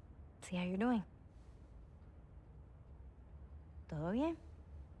 See how you're doing. ¿Todo bien?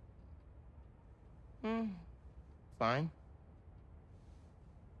 Fine.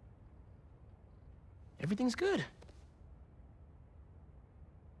 Everything's good.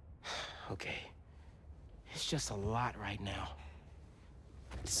 Okay. It's just a lot right now.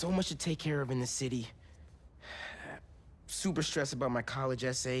 So much to take care of in the city. Super stressed about my college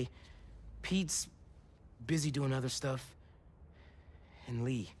essay. Pete's busy doing other stuff. And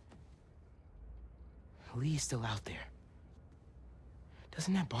Lee. Lee's still out there.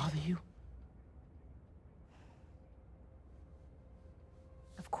 Doesn't that bother you?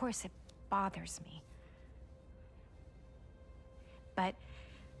 Of course it bothers me. But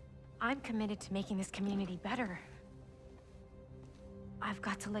I'm committed to making this community better. I've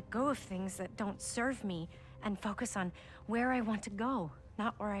got to let go of things that don't serve me and focus on where I want to go,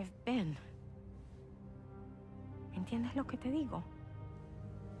 not where I've been. ¿Entiendes lo que te digo?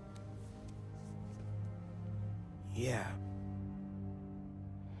 Yeah.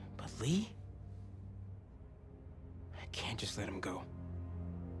 But Lee? I can't just let him go.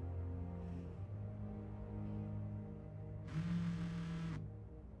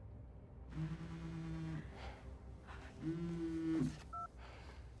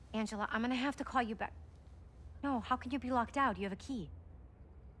 Angela, I'm gonna have to call you back. No, how can you be locked out? You have a key.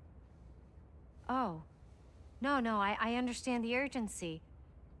 Oh. No, I understand the urgency.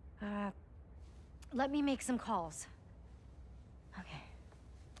 Let me make some calls. Okay.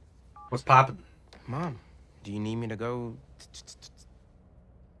 What's poppin'? Mom, do you need me to go?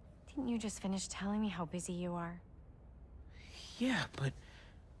 Didn't you just finish telling me how busy you are? Yeah, but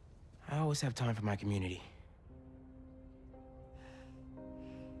I always have time for my community.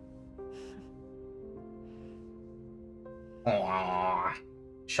 Aww.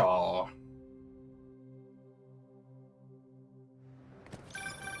 Shaw.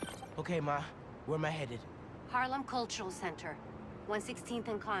 Okay, Ma, where am I headed? Harlem Cultural Center, 116th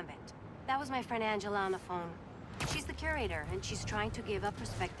and Convent. That was my friend Angela on the phone. She's the curator, and she's trying to give a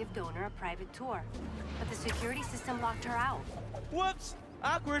prospective donor a private tour. But the security system locked her out. Whoops!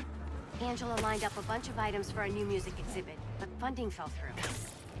 Awkward! Angela lined up a bunch of items for a new music exhibit, but funding fell through.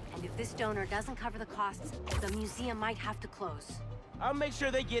 And if this donor doesn't cover the costs, the museum might have to close. I'll make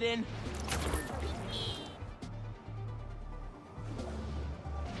sure they get in.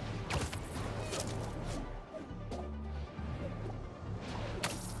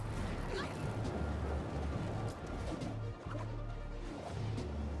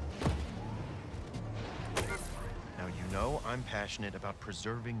 I'm passionate about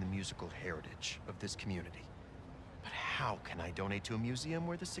preserving the musical heritage of this community. But how can I donate to a museum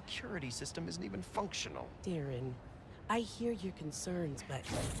where the security system isn't even functional? Darren, I hear your concerns, but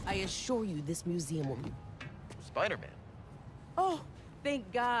I assure you this museum will... Spider-Man. Oh, thank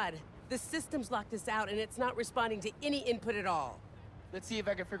God. The system's locked us out and it's not responding to any input at all. Let's see if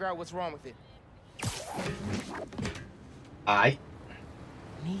I can figure out what's wrong with it. I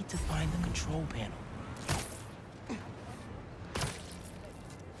need to find the control panel.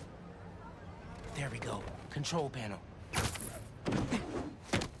 There we go. Control panel.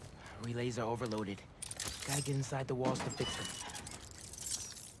 Relays are overloaded. Gotta get inside the walls to fix them.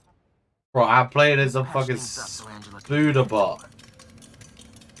 Bro, I played as a fucking Spooderbot.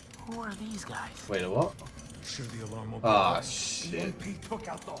 Who are these guys? Wait, what? Sure the alarm will Ah, go. shit. EMP took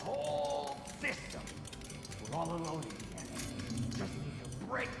out the whole system. We're all alone again. Just need to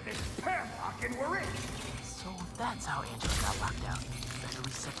break this padlock and we're in. So that's how Angela got locked out. Better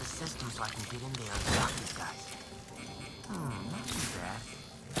reset the system so I can get in there and stop these guys. Not too bad.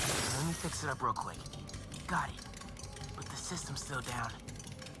 Let me fix it up real quick. Got it. But the system's still down.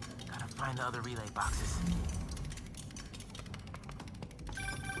 Gotta find the other relay boxes.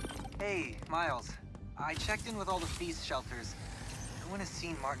 Hey, Miles. I checked in with all the feast shelters. No one has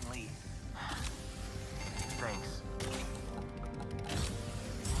seen Martin Lee. Thanks. I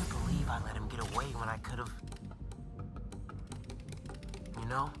can't believe I let him get away when I could've... You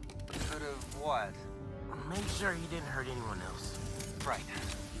know? Could've what? Make sure he didn't hurt anyone else. Right.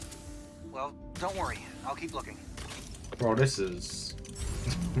 Well, don't worry. I'll keep looking. Bro, this is...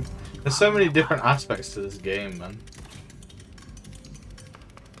 There's so many different aspects to this game, man.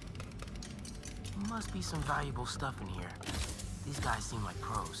 Must be some valuable stuff in here. These guys seem like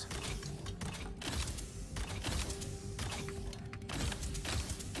pros.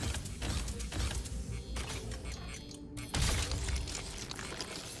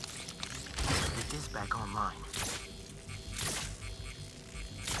 Get this back online.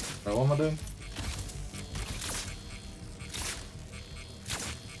 Right, what am I doing?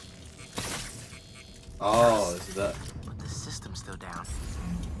 Oh, is that? But the system's still down.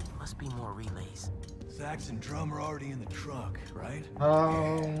 Must be more relays. Sax and drum are already in the truck, right?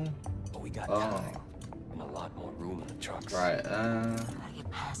 Oh. But we got time. And a lot more room in the trucks. Right, Gotta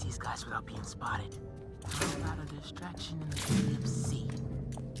get past these guys without being spotted. A lot of distraction in the DMC.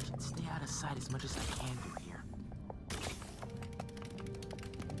 Should stay out of sight as much as I can through here.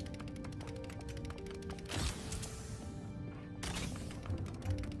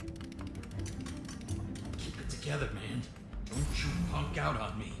 Keep it together, man. Don't you punk out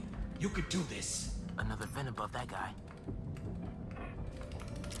on me. You could do this. Another vent above that guy.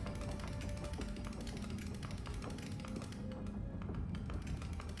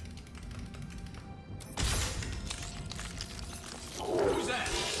 Who's that?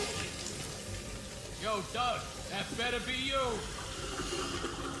 Yo, Doug, that better be you.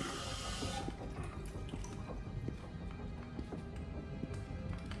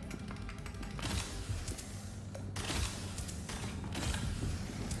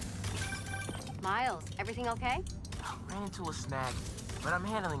 Miles, everything okay? Ran into a snag, but I'm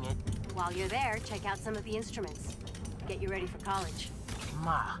handling it. While you're there, check out some of the instruments. Get you ready for college.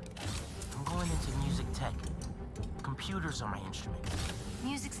 Ma, I'm going into music tech. Computers are my instrument.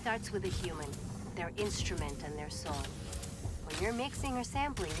 Music starts with a human, their instrument and their soul. When you're mixing or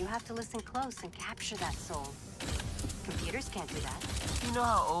sampling, you have to listen close and capture that soul. Computers can't do that. You know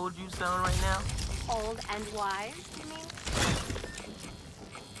how old you sound right now? Old and wise, you mean?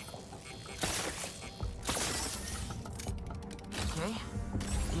 Okay,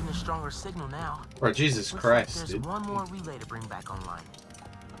 getting a stronger signal now. Bro, Jesus Looks Christ, like dude. there's one more relay to bring back online.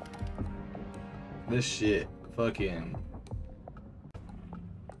 This shit, fucking.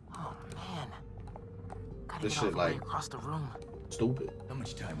 Oh man, gotta This get shit all the way like across the room. stupid. How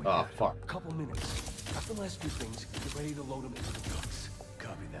much time we Oh got? fuck. Couple minutes. After the last few things, get ready to load them into the trucks.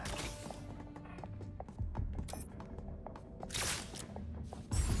 Copy that.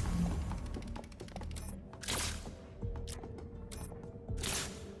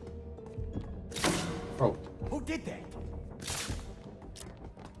 Bro. Who did that?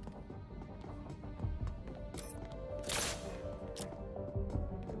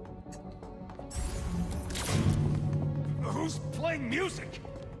 Who's playing music?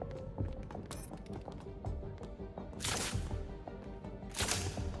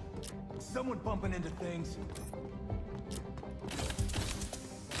 Someone bumping into things.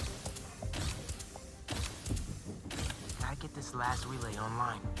 Gotta get this last relay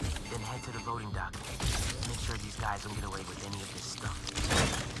online, then head to the voting dock. Make sure these guys don't get away with any of this stuff.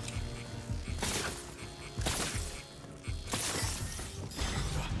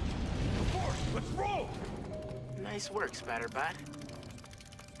 Let's roll! Nice work, Spider-Bot.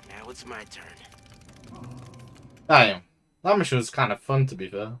 Now it's my turn. Damn. That mission was kind of fun, to be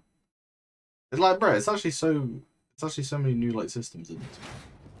fair. It's like, bro, it's actually so many new like systems in it.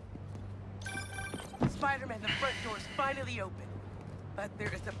 Spider-Man, the front door's finally open. But there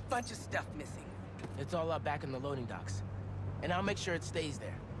is a bunch of stuff missing. It's all up back in the loading docks. And I'll make sure it stays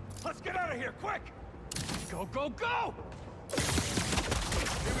there. Let's get out of here, quick! Go, go, go!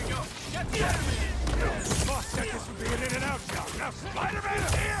 Here we go. Get the enemy in! Boss said this would be an in and out job. Now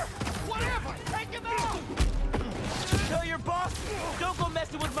Spider-Man's here! Whatever! Take him out! Tell your boss, don't go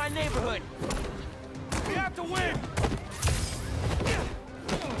messing with my neighborhood. We have to win!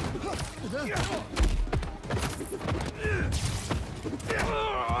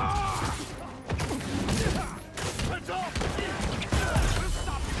 Let's off! We'll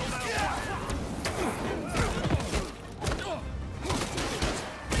stop you no matter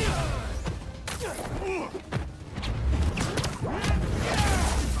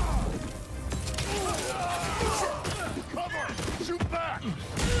Cover! Shoot back!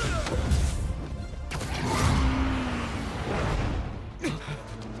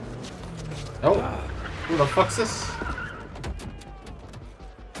 Oh, who the fuck's this?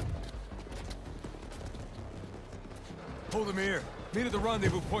 Hold him here. Meet at the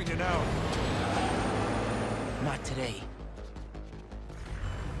rendezvous point in an hour. Not today.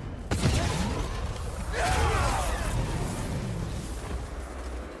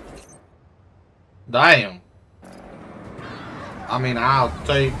 Damn. I mean, I'll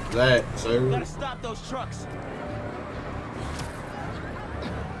take that, too. Gotta stop those trucks.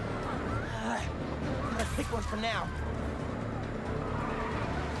 Gotta pick one for now.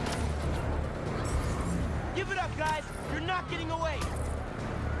 Give it up, guys. You're not getting away.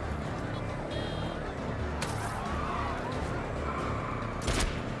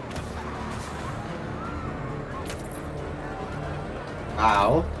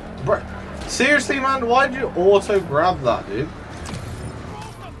 Ow. Bro, seriously, man, why'd you auto grab that, dude?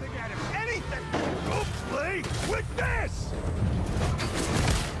 Anything! Go play with this!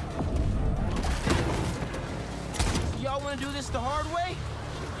 Y'all wanna do this the hard way?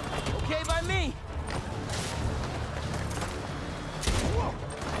 Okay by me.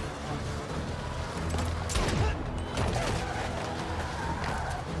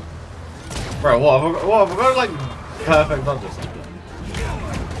 Bro, what have I got, like, perfect dodges?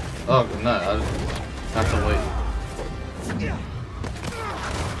 Oh, no, I just have to wait.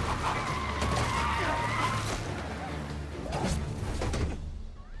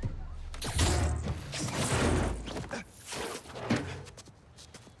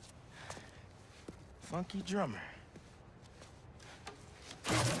 Funky drummer.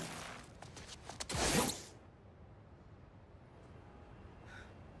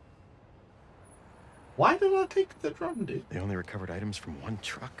 Why did I take the drum, dude? They only recovered items from one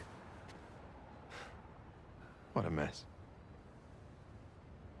truck? What a mess.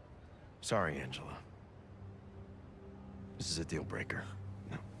 Sorry, Angela. This is a deal breaker.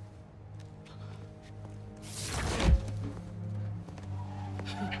 No.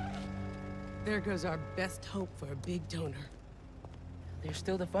 There goes our best hope for a big donor. There's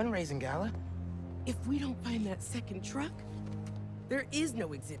still the fundraising gala. If we don't find that second truck, there is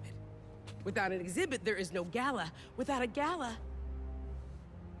no exhibit. Without an exhibit, there is no gala. Without a gala,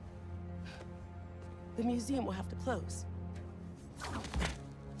 the museum will have to close.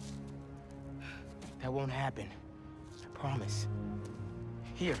 That won't happen. I promise.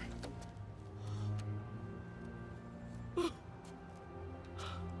 Here.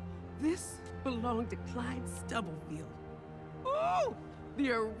 This belonged to Clyde Stubblefield. Ooh!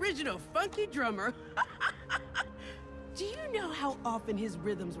 The original funky drummer. Do you know how often his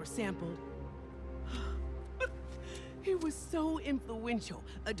rhythms were sampled? He was so influential.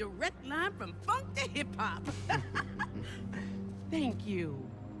 A direct line from funk to hip-hop. Thank you.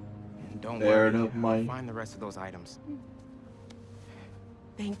 Don't Fair worry. enough, Mike. I'll find the rest of those items.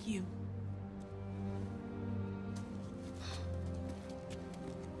 Thank you.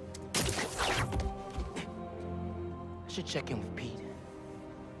 I should check in with Pete.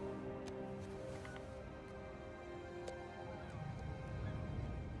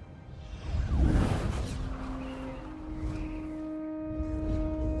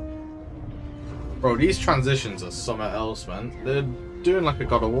 Bro, these transitions are something else, man. They're doing like a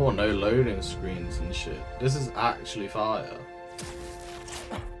God of War, no loading screens and shit. This is actually fire.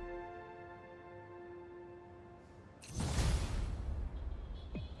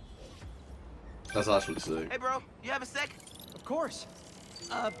 That's actually sick. Hey, bro, you have a sec? Of course.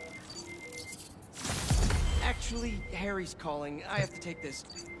 Actually, Harry's calling. I have to take this.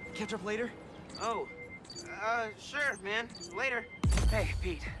 Catch up later? Oh, sure, man. Later. Hey,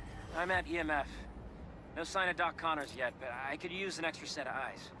 Pete. I'm at EMF. No sign of Doc Connors yet, but I could use an extra set of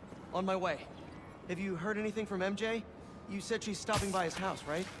eyes. On my way. Have you heard anything from MJ? You said she's stopping by his house,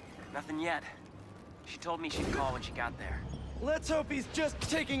 right? Nothing yet. She told me she'd call when she got there. Let's hope he's just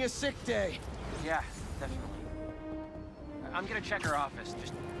taking a sick day. Yeah, definitely. I'm gonna check her office.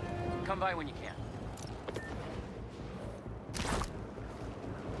 Just come by when you can.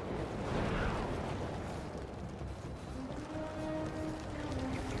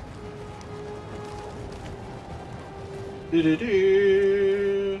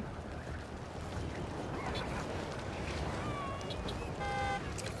 Do-do-do.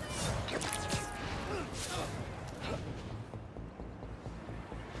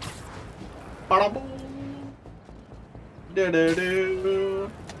 Ba-da-boom.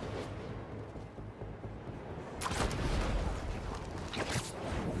 Do-do-do.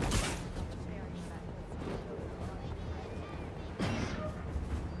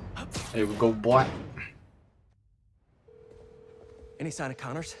 Here we go, boy. Any sign of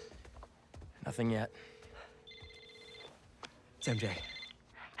Connors? Nothing yet. It's MJ.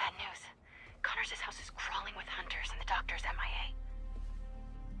 Bad news. Connors' house is crawling with hunters and the doctor's MIA.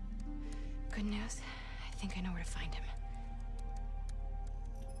 Good news. I think I know where to find him.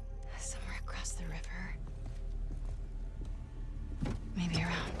 Somewhere across the river. Maybe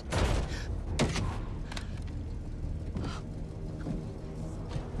around.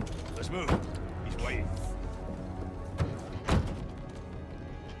 Let's move. He's waiting.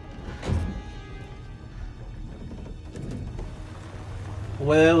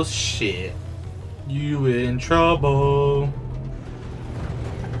 Well, shit. You in trouble.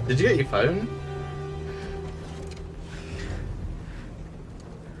 Did you get your phone?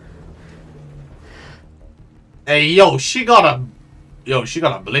 Hey, yo, she got a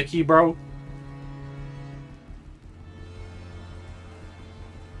blicky, bro.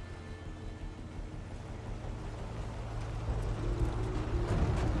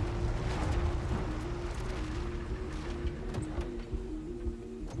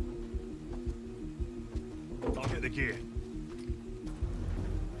 I'll get the gear.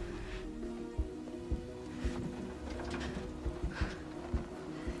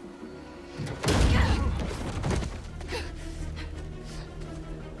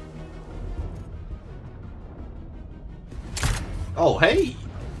 Oh, hey.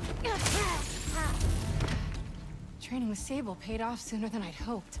 Training with Sable paid off sooner than I'd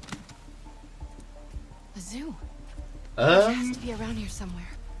hoped. A zoo. It has to be around here somewhere.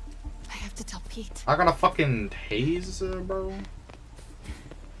 I have to tell Pete. I got a fucking taser, bro.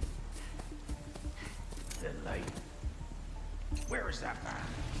 The light. Where is that man?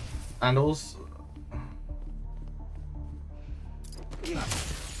 And also,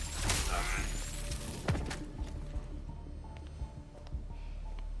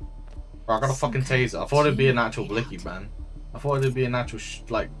 bro, I got a fucking taser. I thought it'd be an actual blicky, man. I thought it'd be an actual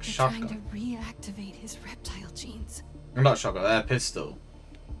Trying shotgun. to reactivate his reptile genes. Not shotgun, they're pistol.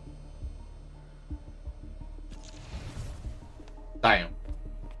 Damn.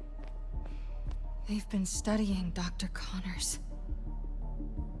 They've been studying Dr. Connors.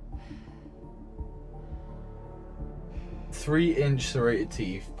 3-inch serrated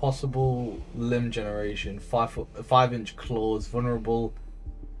teeth, possible limb generation, 5-inch claws, vulnerable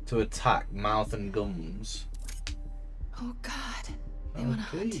to attack mouth and gums. Oh God, they want to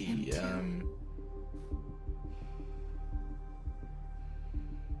hunt him too.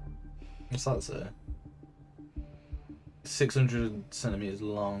 What's that say? 600 centimeters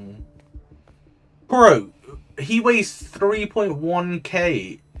long. Bro, he weighs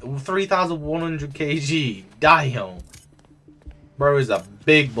 3.1k, 3,100 kg. Damn. Bro is a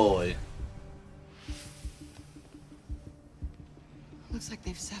big boy. Looks like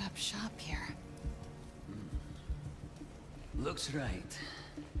they've set up shop here. Looks right.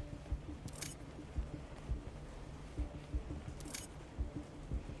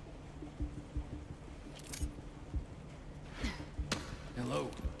 Hello.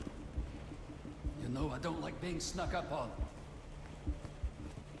 You know I don't like being snuck up on.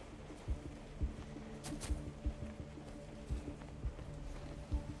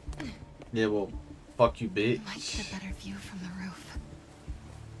 Yeah, well, fuck you, bitch. Might get a better view from the roof.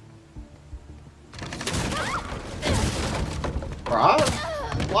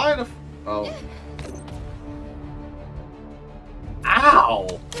 Bruh? Why the oh.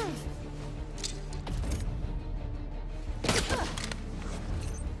 Ow!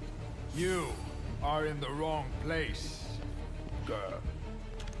 You are in the wrong place, girl.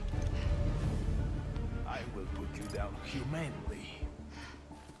 I will put you down humanely.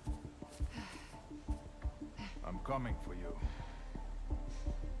 I'm coming for you.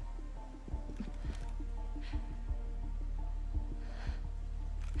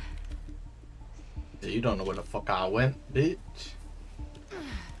 You don't know where the fuck I went, bitch.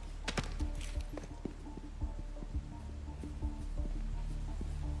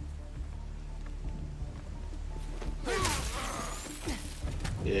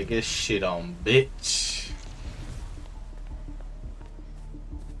 Yeah, get shit on, bitch.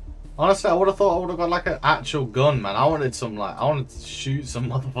 Honestly, I would have thought I would have got like an actual gun, man. I wanted to shoot some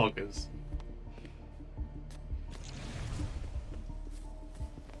motherfuckers.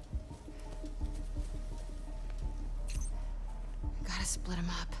 Gotta split him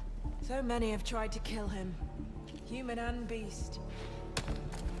up. So many have tried to kill him. Human and beast.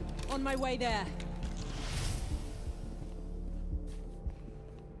 On my way there.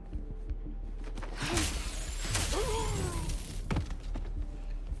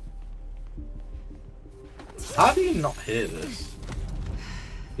 How do you not hear this?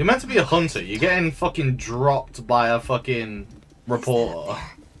 You're meant to be a hunter. You're getting fucking dropped by a fucking reporter.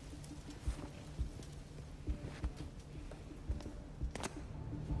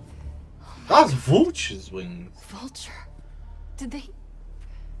 That's Vulture's wings. Vulture? Did they...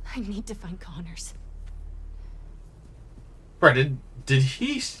 I need to find Connors. Bro, did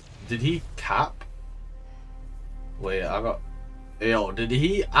he cap? Wait, I got... Yo, did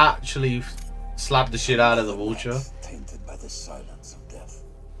he actually slap the shit out of the Vulture? Tainted by the silence of death.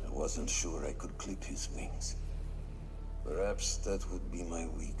 I wasn't sure I could clip his wings. Perhaps that would be my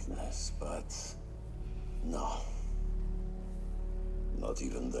weakness, but... no. Not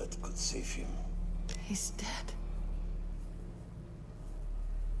even that could save him. He's dead.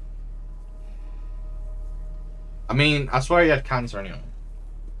 I mean, I swear he had cancer anyway.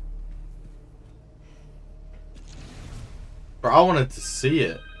 Bro, I wanted to see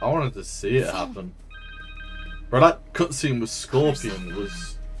it. I wanted to see it happen. Bro, that cutscene with Scorpion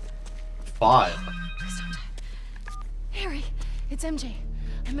was fire. Harry, it's MJ.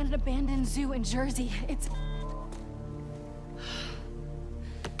 I'm at an abandoned zoo in Jersey. It's...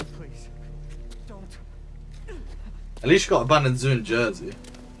 Please, don't. At least you got abandoned zoo in Jersey.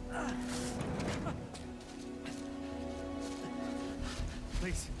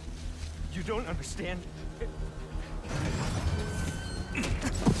 Please, you don't understand.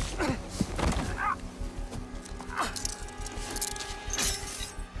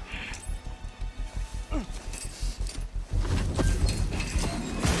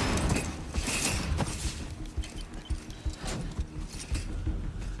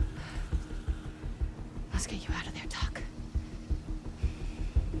 Let's get you out of there, Doc.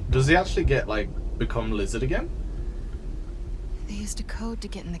 Does he actually get, like, become lizard again? They used a code to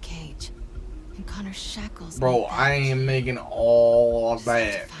get in the cage. And Connor's shackles... Bro, I ain't making all of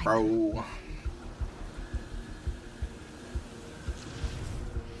that, bro.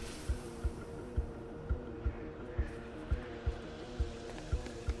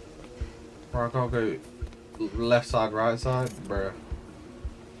 Bro, I gotta go left side, right side, bro.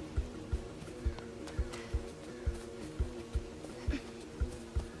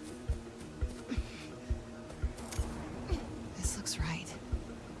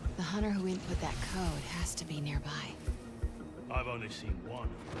 code has to be nearby. I've only seen one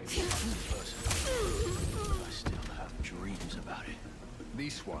of Kraven's in person. I still have dreams about it.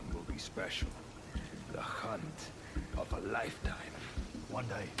 This one will be special. The hunt of a lifetime. One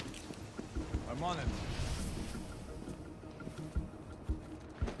day. I'm on it.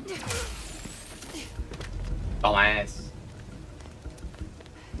 Dumbass.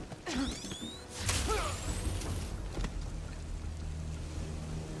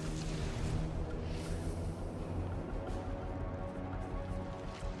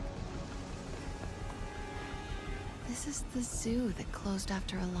 This is the zoo that closed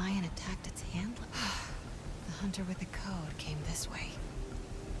after a lion attacked its handler. The hunter with the code came this way.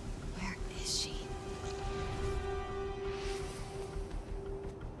 Where is she?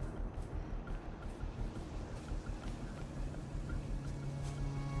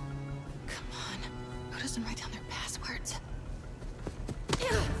 Come on. Who doesn't write down their passwords?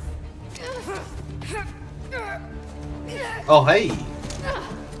 Oh, hey.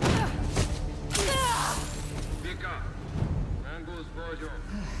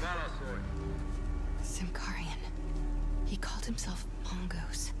 Simkarian. He called himself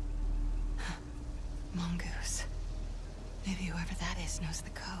Mongoose. Mongoose. Maybe whoever that is knows the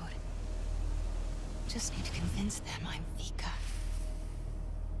code. Just need to convince them I'm Vika.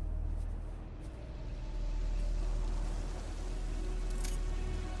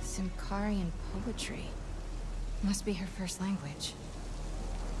 Simkarian poetry. Must be her first language.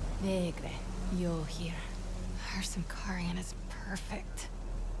 Vegre, yo here. Her Simkarian is perfect.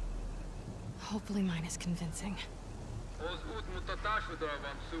 Hopefully mine is convincing.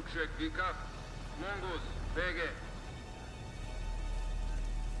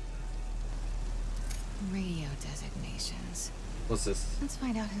 Radio designations. What's this? Let's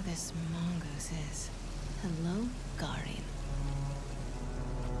find out who this mongoose is. Hello, Garin.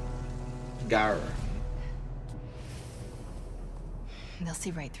 Gar. They'll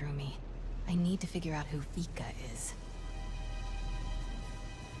see right through me. I need to figure out who Vika is.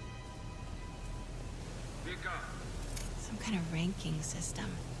 Some kind of ranking system.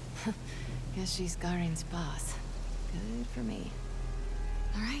 Guess she's Garin's boss. Good for me.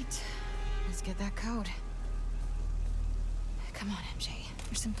 Alright, let's get that code. Come on, MJ.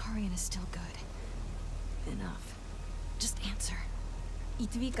 Your Simkarian is still good. Enough. Just answer.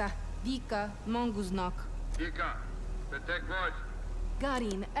 Itvika, Vika, Monguznak. Vika, betek vagy?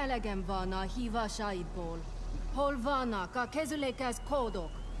 Garin, elegem van a hívásaidból. Hol vannak a kezülékhez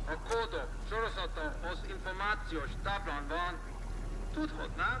kódok? A kódok sorozata az információs táblán van.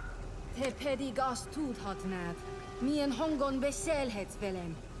 Tudhatnád? Te pedig azt tudhatnád. Milyen hangon beszélhetsz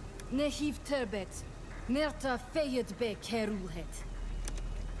velem. Ne hív többet, mert a fejedbe kerülhet.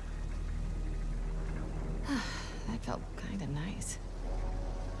 That felt kinda nice.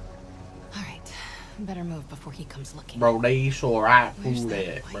 Alright, better move before he comes looking. Bro, they sure right Where's who that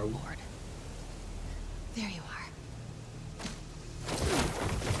that, bro. whiteboard? There you are.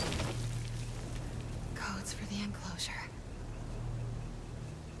 Codes for the enclosure.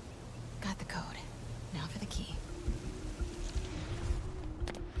 Got the code. Now for the key.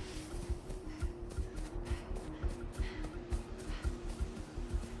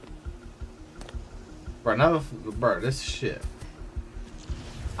 Bro, now, bro, this shit.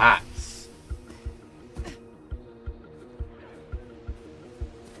 Ass.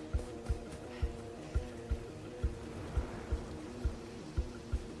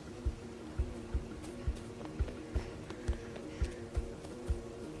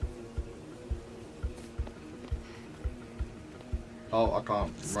 Oh, I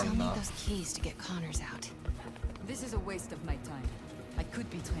can't Still run need that. those keys to get Connors out. This is a waste of my time. I could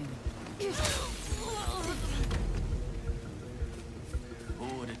be training.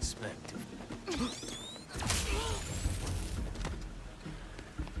 Who would expect?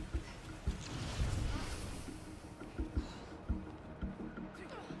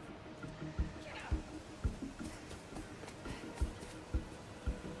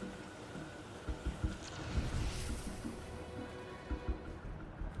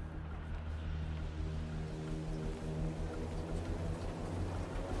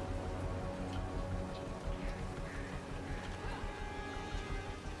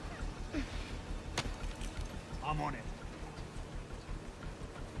 I'm on it.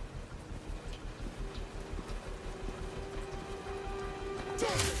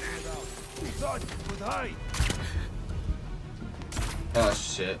 Stand out. Dodge with height. Oh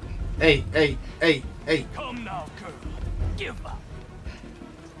shit. Hey, hey, hey, hey. Come now, girl. Give up.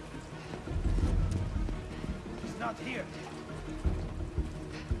 He's not here.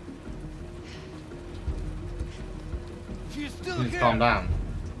 She's still Please here. calm down.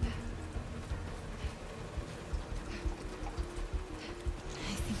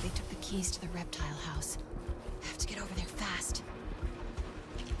 keys to the reptile house. I have to get over there fast.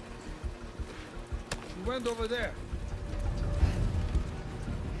 She went over there.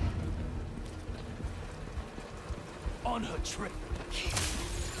 On her trip.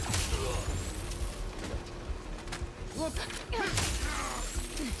 Look.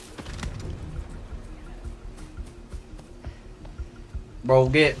 Bro,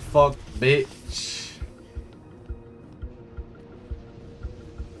 get fucked, bitch.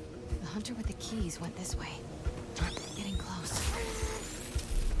 The hunter with the keys went this way. Getting close.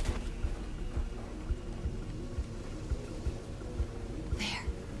 There.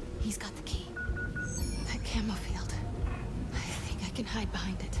 He's got the key. That camo field. I think I can hide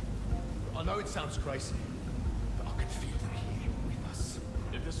behind it. I know it sounds crazy, but I can feel them here with us.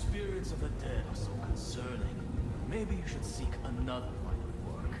 If the spirits of the dead are so concerning, maybe you should seek another line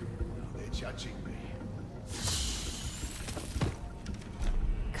of work. They're judging me.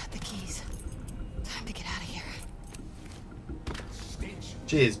 Got the keys. Time to get out of here.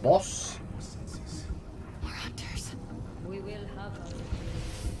 Cheers, boss. More hunters. We will have our victory,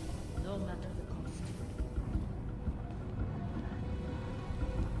 no matter the cost.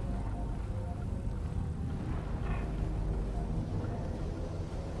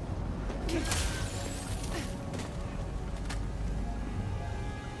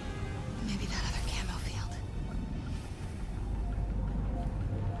 Maybe that other camo field.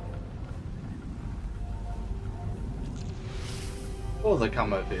 Or the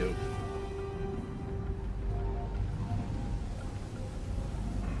camo field.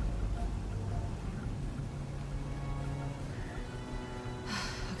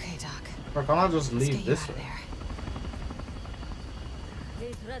 Okay, Doc. Bro, can't I just Let's leave get you this out of way? there.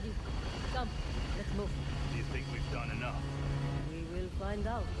 He's ready. Come, let's move. Do you think we've done enough? We will find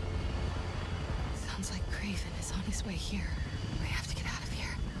out. Sounds like Kraven is on his way here. We have to get out of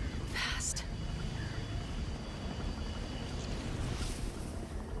here. Fast.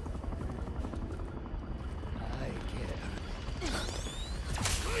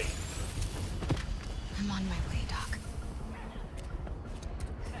 I'm on my way, Doc.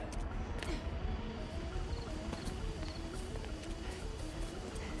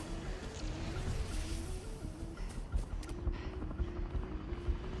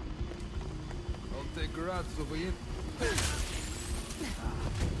 I'll take her out so we in.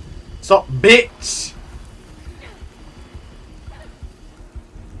 Stop, bitch!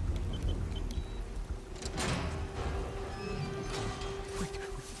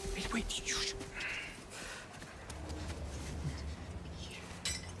 Wait.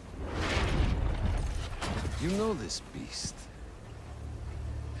 You know this beast.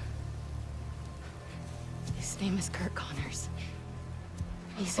 His name is Kurt Connors.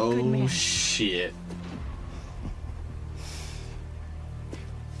 He's a good man. Oh shit.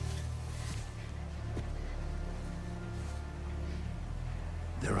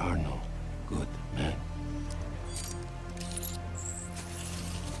 There are no good men.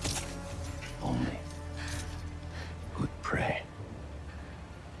 Only good prey.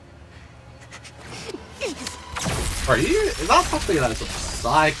 Are you? Is that something like some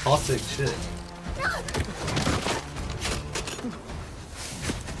psychotic shit?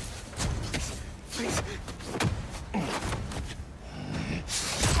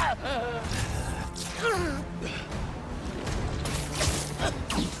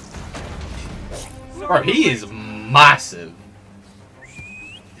 Bro, he is massive.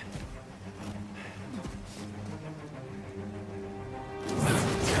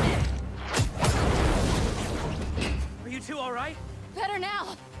 Are you two all right? Better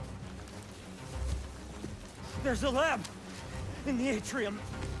now. There's a lab in the atrium.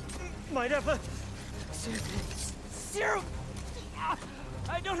 Might have a serum.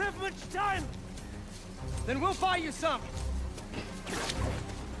 I don't have much time. Then we'll buy you some.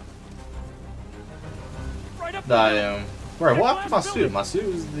 Right up. Damn. Bro, what happened to my suit? My suit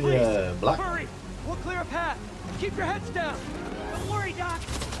was the black one. Hurry! We'll clear a path. Keep your heads down. Don't worry, Doc.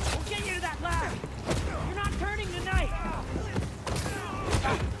 We'll get you to that lab. You're not turning tonight.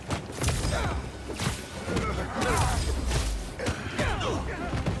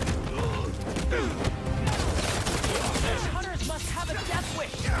 These hunters must have a death wish.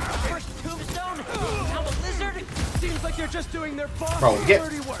 First tombstone, now a lizard. Seems like they're just doing their boss Bro, get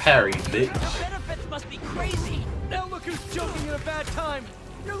dirty work. parried, bitch. The benefits must be crazy. Now look who's joking in a bad time.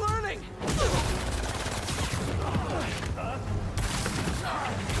 You're learning.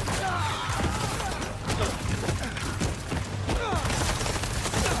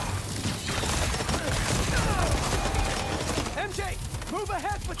 MJ, move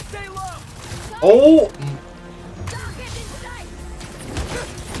ahead, but stay low. Oh!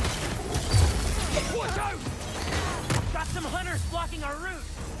 blocking our route.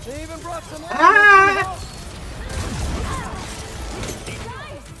 They even brought some. Ah!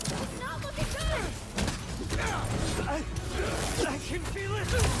 Guys, it's not looking good. I can feel it.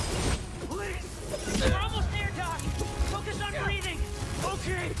 Please. We're almost there, Doc. Focus on breathing.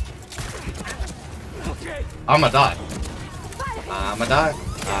 Okay. Okay. I'ma die. I'ma die.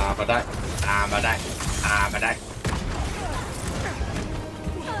 I'ma die. I'ma die. I'ma die.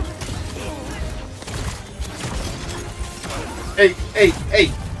 Hey, hey, hey,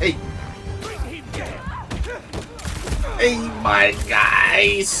 hey. Hey, my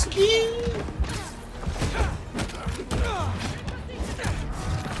guys.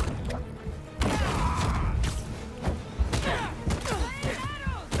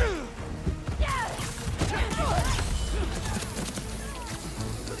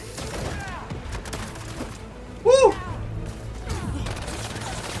 Woo!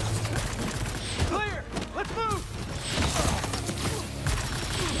 Clear. Let's move.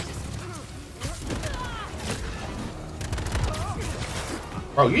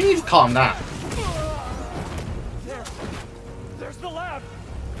 Bro, you need to calm down. There's the lab.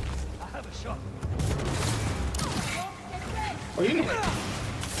 I have a shot. Oh, you need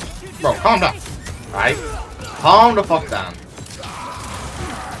it. Bro, calm down. Alright? Calm the fuck down.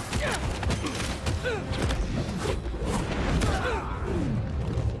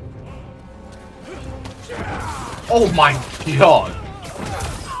 Oh my god.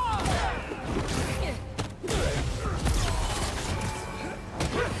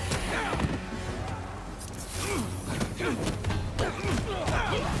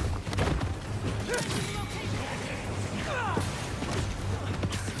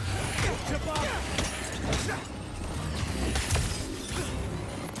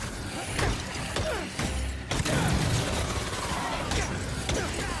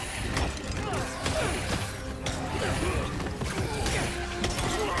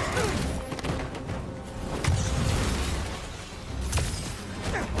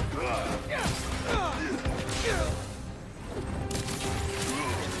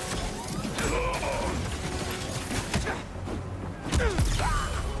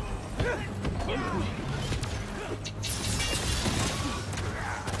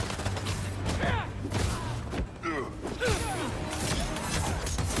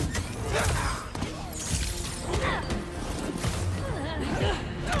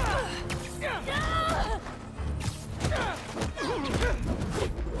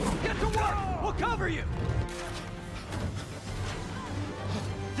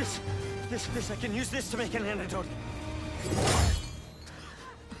 This, I can use this to make an antidote.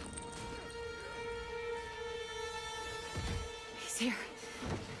 He's here.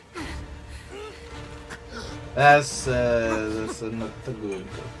 That's not good.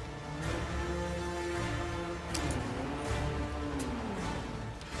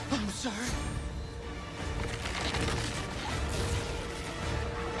 I'm sorry.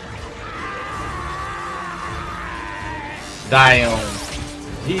 Damn.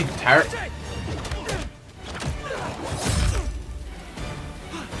 He's terrible.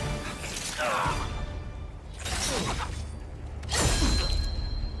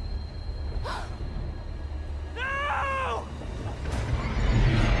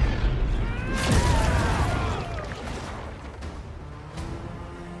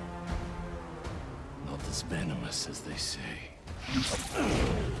 Not as venomous as they say.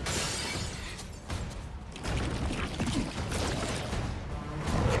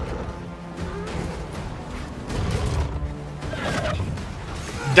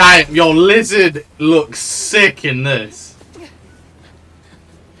 Damn, your lizard looks sick in this.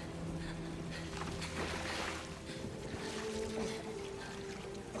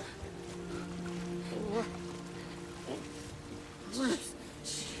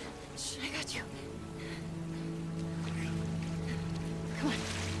 I got you. Come on.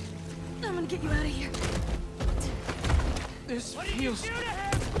 I'm gonna get you out of here. This feels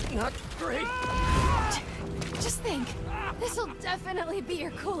not great. Just think, this'll definitely be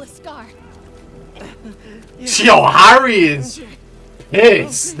your coolest scar. Yo, Harry is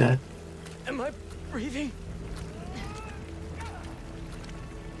pissed. Am I breathing?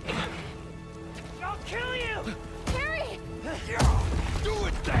 I'll kill you! Harry! Do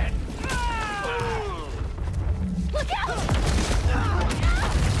it then! Look out!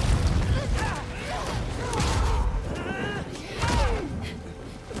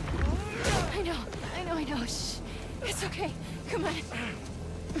 I know. Shh. It's okay. Come on.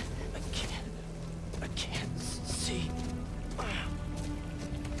 I can't see.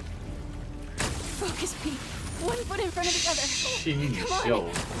 Focus, Pete. One foot in front of the other. Jeez, Come on. yo.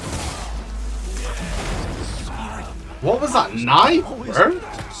 What was that knife, bro?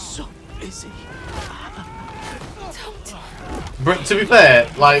 So busy. But to be fair,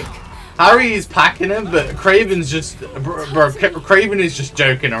 like Harry is packing him, but Craven's just Craven is just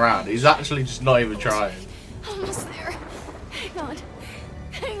joking around. He's actually just not even trying. Almost there. Hang on.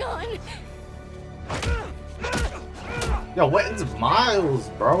 Hang on. Yo, where's Miles,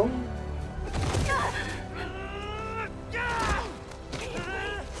 bro?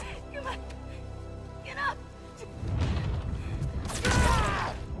 Get up.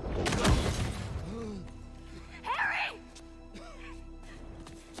 Harry!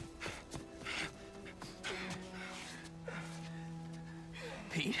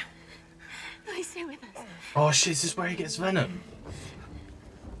 Pete. Please stay with us. Oh shit, is this where he gets Venom?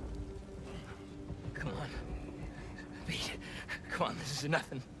 Come on. Pete. Come on, this is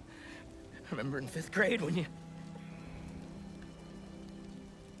nothing. Remember in 5th grade when you...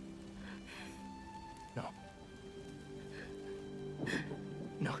 No.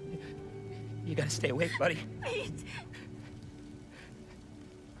 No. You gotta stay awake, buddy. Pete.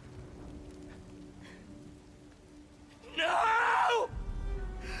 No!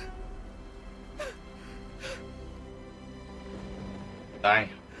 Dang.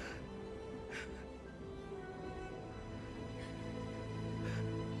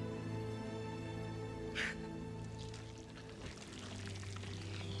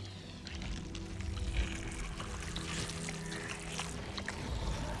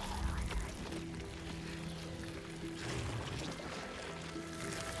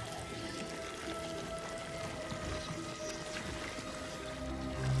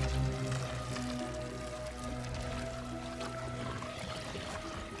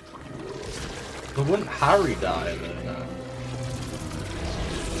 But wouldn't Harry die then? No.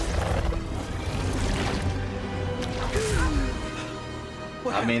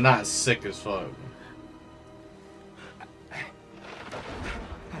 I mean, that's sick as fuck.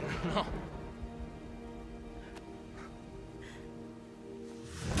 No.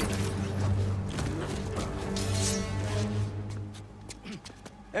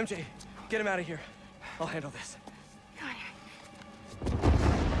 MJ, get him out of here. I'll handle this.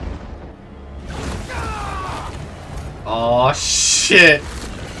 Oh shit!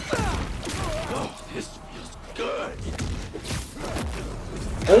 Oh, this feels good.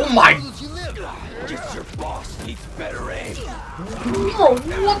 Oh my! Guess your boss needs better aim. Bro,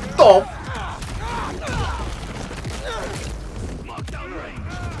 what the?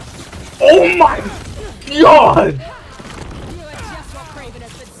 Oh my god! You are just what Kraven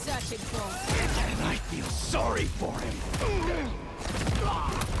has been searching for. And I feel sorry for him.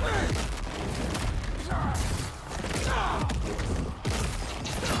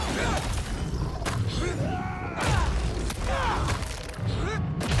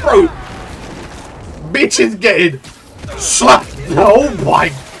 Bro! Bitch is getting slapped! Oh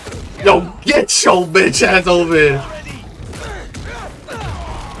my! Yo, get your bitch ass over here!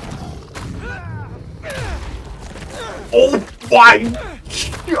 Oh my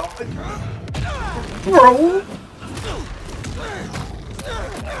god! Bro!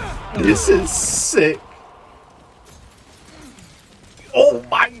 This is sick! Oh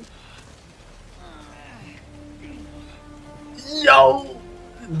my! Yo!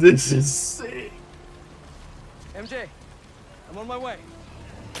 This is sick! MJ, I'm on my way.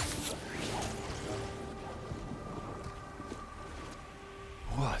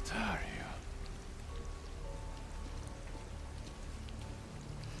 What are you?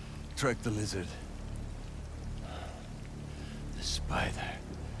 Track the lizard. The spider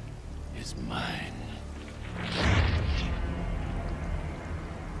is mine.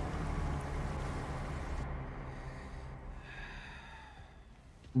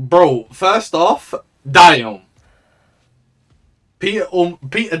 Bro, first off, damn. Peter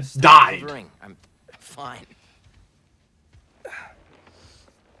died. I'm fine.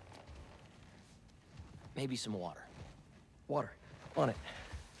 Maybe some water. Water. On it.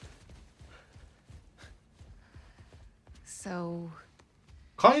 So...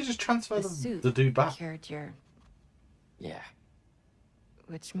 Can't you just transfer the suit the dude back? cured your... Yeah.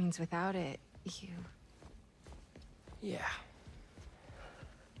 Which means without it, you... Yeah.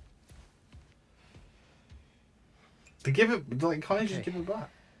 To give it, like, can't you just give it back?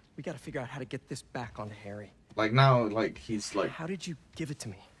 We gotta figure out how to get this back onto Harry. Like, now, like, he's like... How did you give it to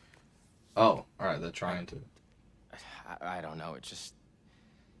me? Oh, alright, they're trying to. I don't know, it just...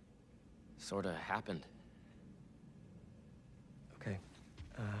 sort of happened. Okay.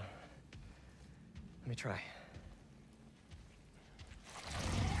 Let me try.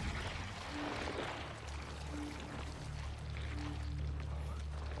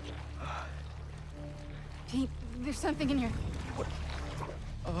 Pete, There's something in your...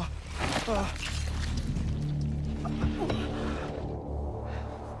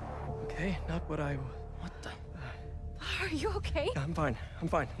 Okay, not what I... What the? Are you okay? I'm fine. I'm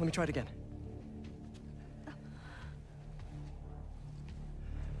fine. Let me try it again.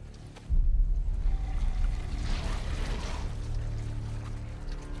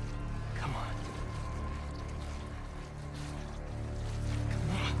 Come on. Come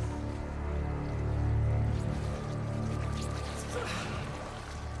on.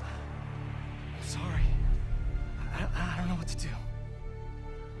 I'm sorry. I don't know what to do.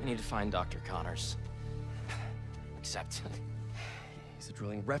 We need to find Dr. Connors. Except... He's a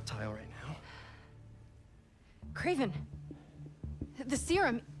drilling reptile right now. Kraven. The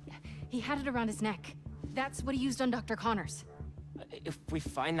serum. He had it around his neck. That's what he used on Dr. Connors. If we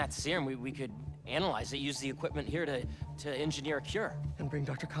find that serum, we could analyze it, use the equipment here to engineer a cure. And bring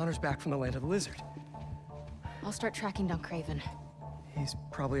Dr. Connors back from the land of the lizard. I'll start tracking down Kraven. He's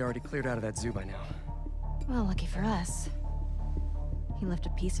probably already cleared out of that zoo by now. Well, lucky for us. He left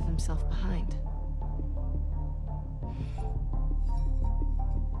a piece of himself behind.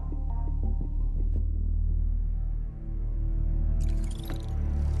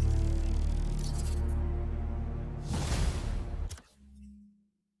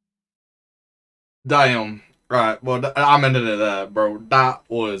 Damn. Right, well, I'm ending it there, bro. That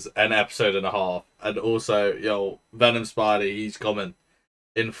was an episode and a half. And also, yo, Venom Spidey, he's coming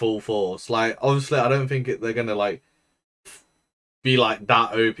in full force. Like, obviously, I don't think they're gonna, like, be, like,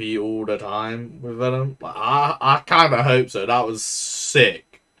 that OP all the time with Venom. Like, I kind of hope so. That was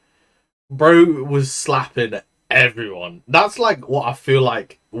sick. Bro was slapping everyone. That's, like, what I feel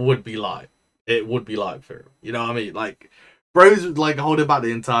like would be like. It would be like for him. You know what I mean? Like, bro's, like, holding back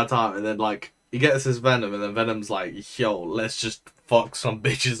the entire time, and then, like, he gets his Venom, and then Venom's like, yo, let's just fuck some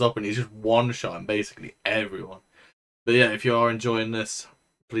bitches up, and he's just one-shotting basically everyone. But yeah, if you are enjoying this,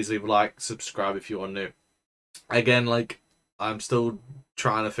 please leave a like, subscribe if you are new. Again, like, I'm still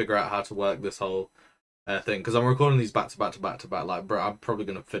trying to figure out how to work this whole thing, because I'm recording these back to back to back to back. Like, bro, I'm probably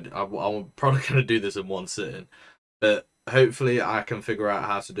going to fit it. I'm probably going to do this in one sitting. But hopefully I can figure out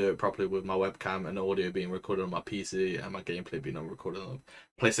how to do it properly with my webcam and audio being recorded on my PC and my gameplay being recorded on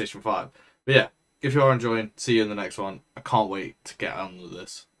PlayStation 5. But yeah, if you are enjoying, see you in the next one. I can't wait to get on with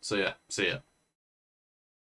this. So yeah, see ya.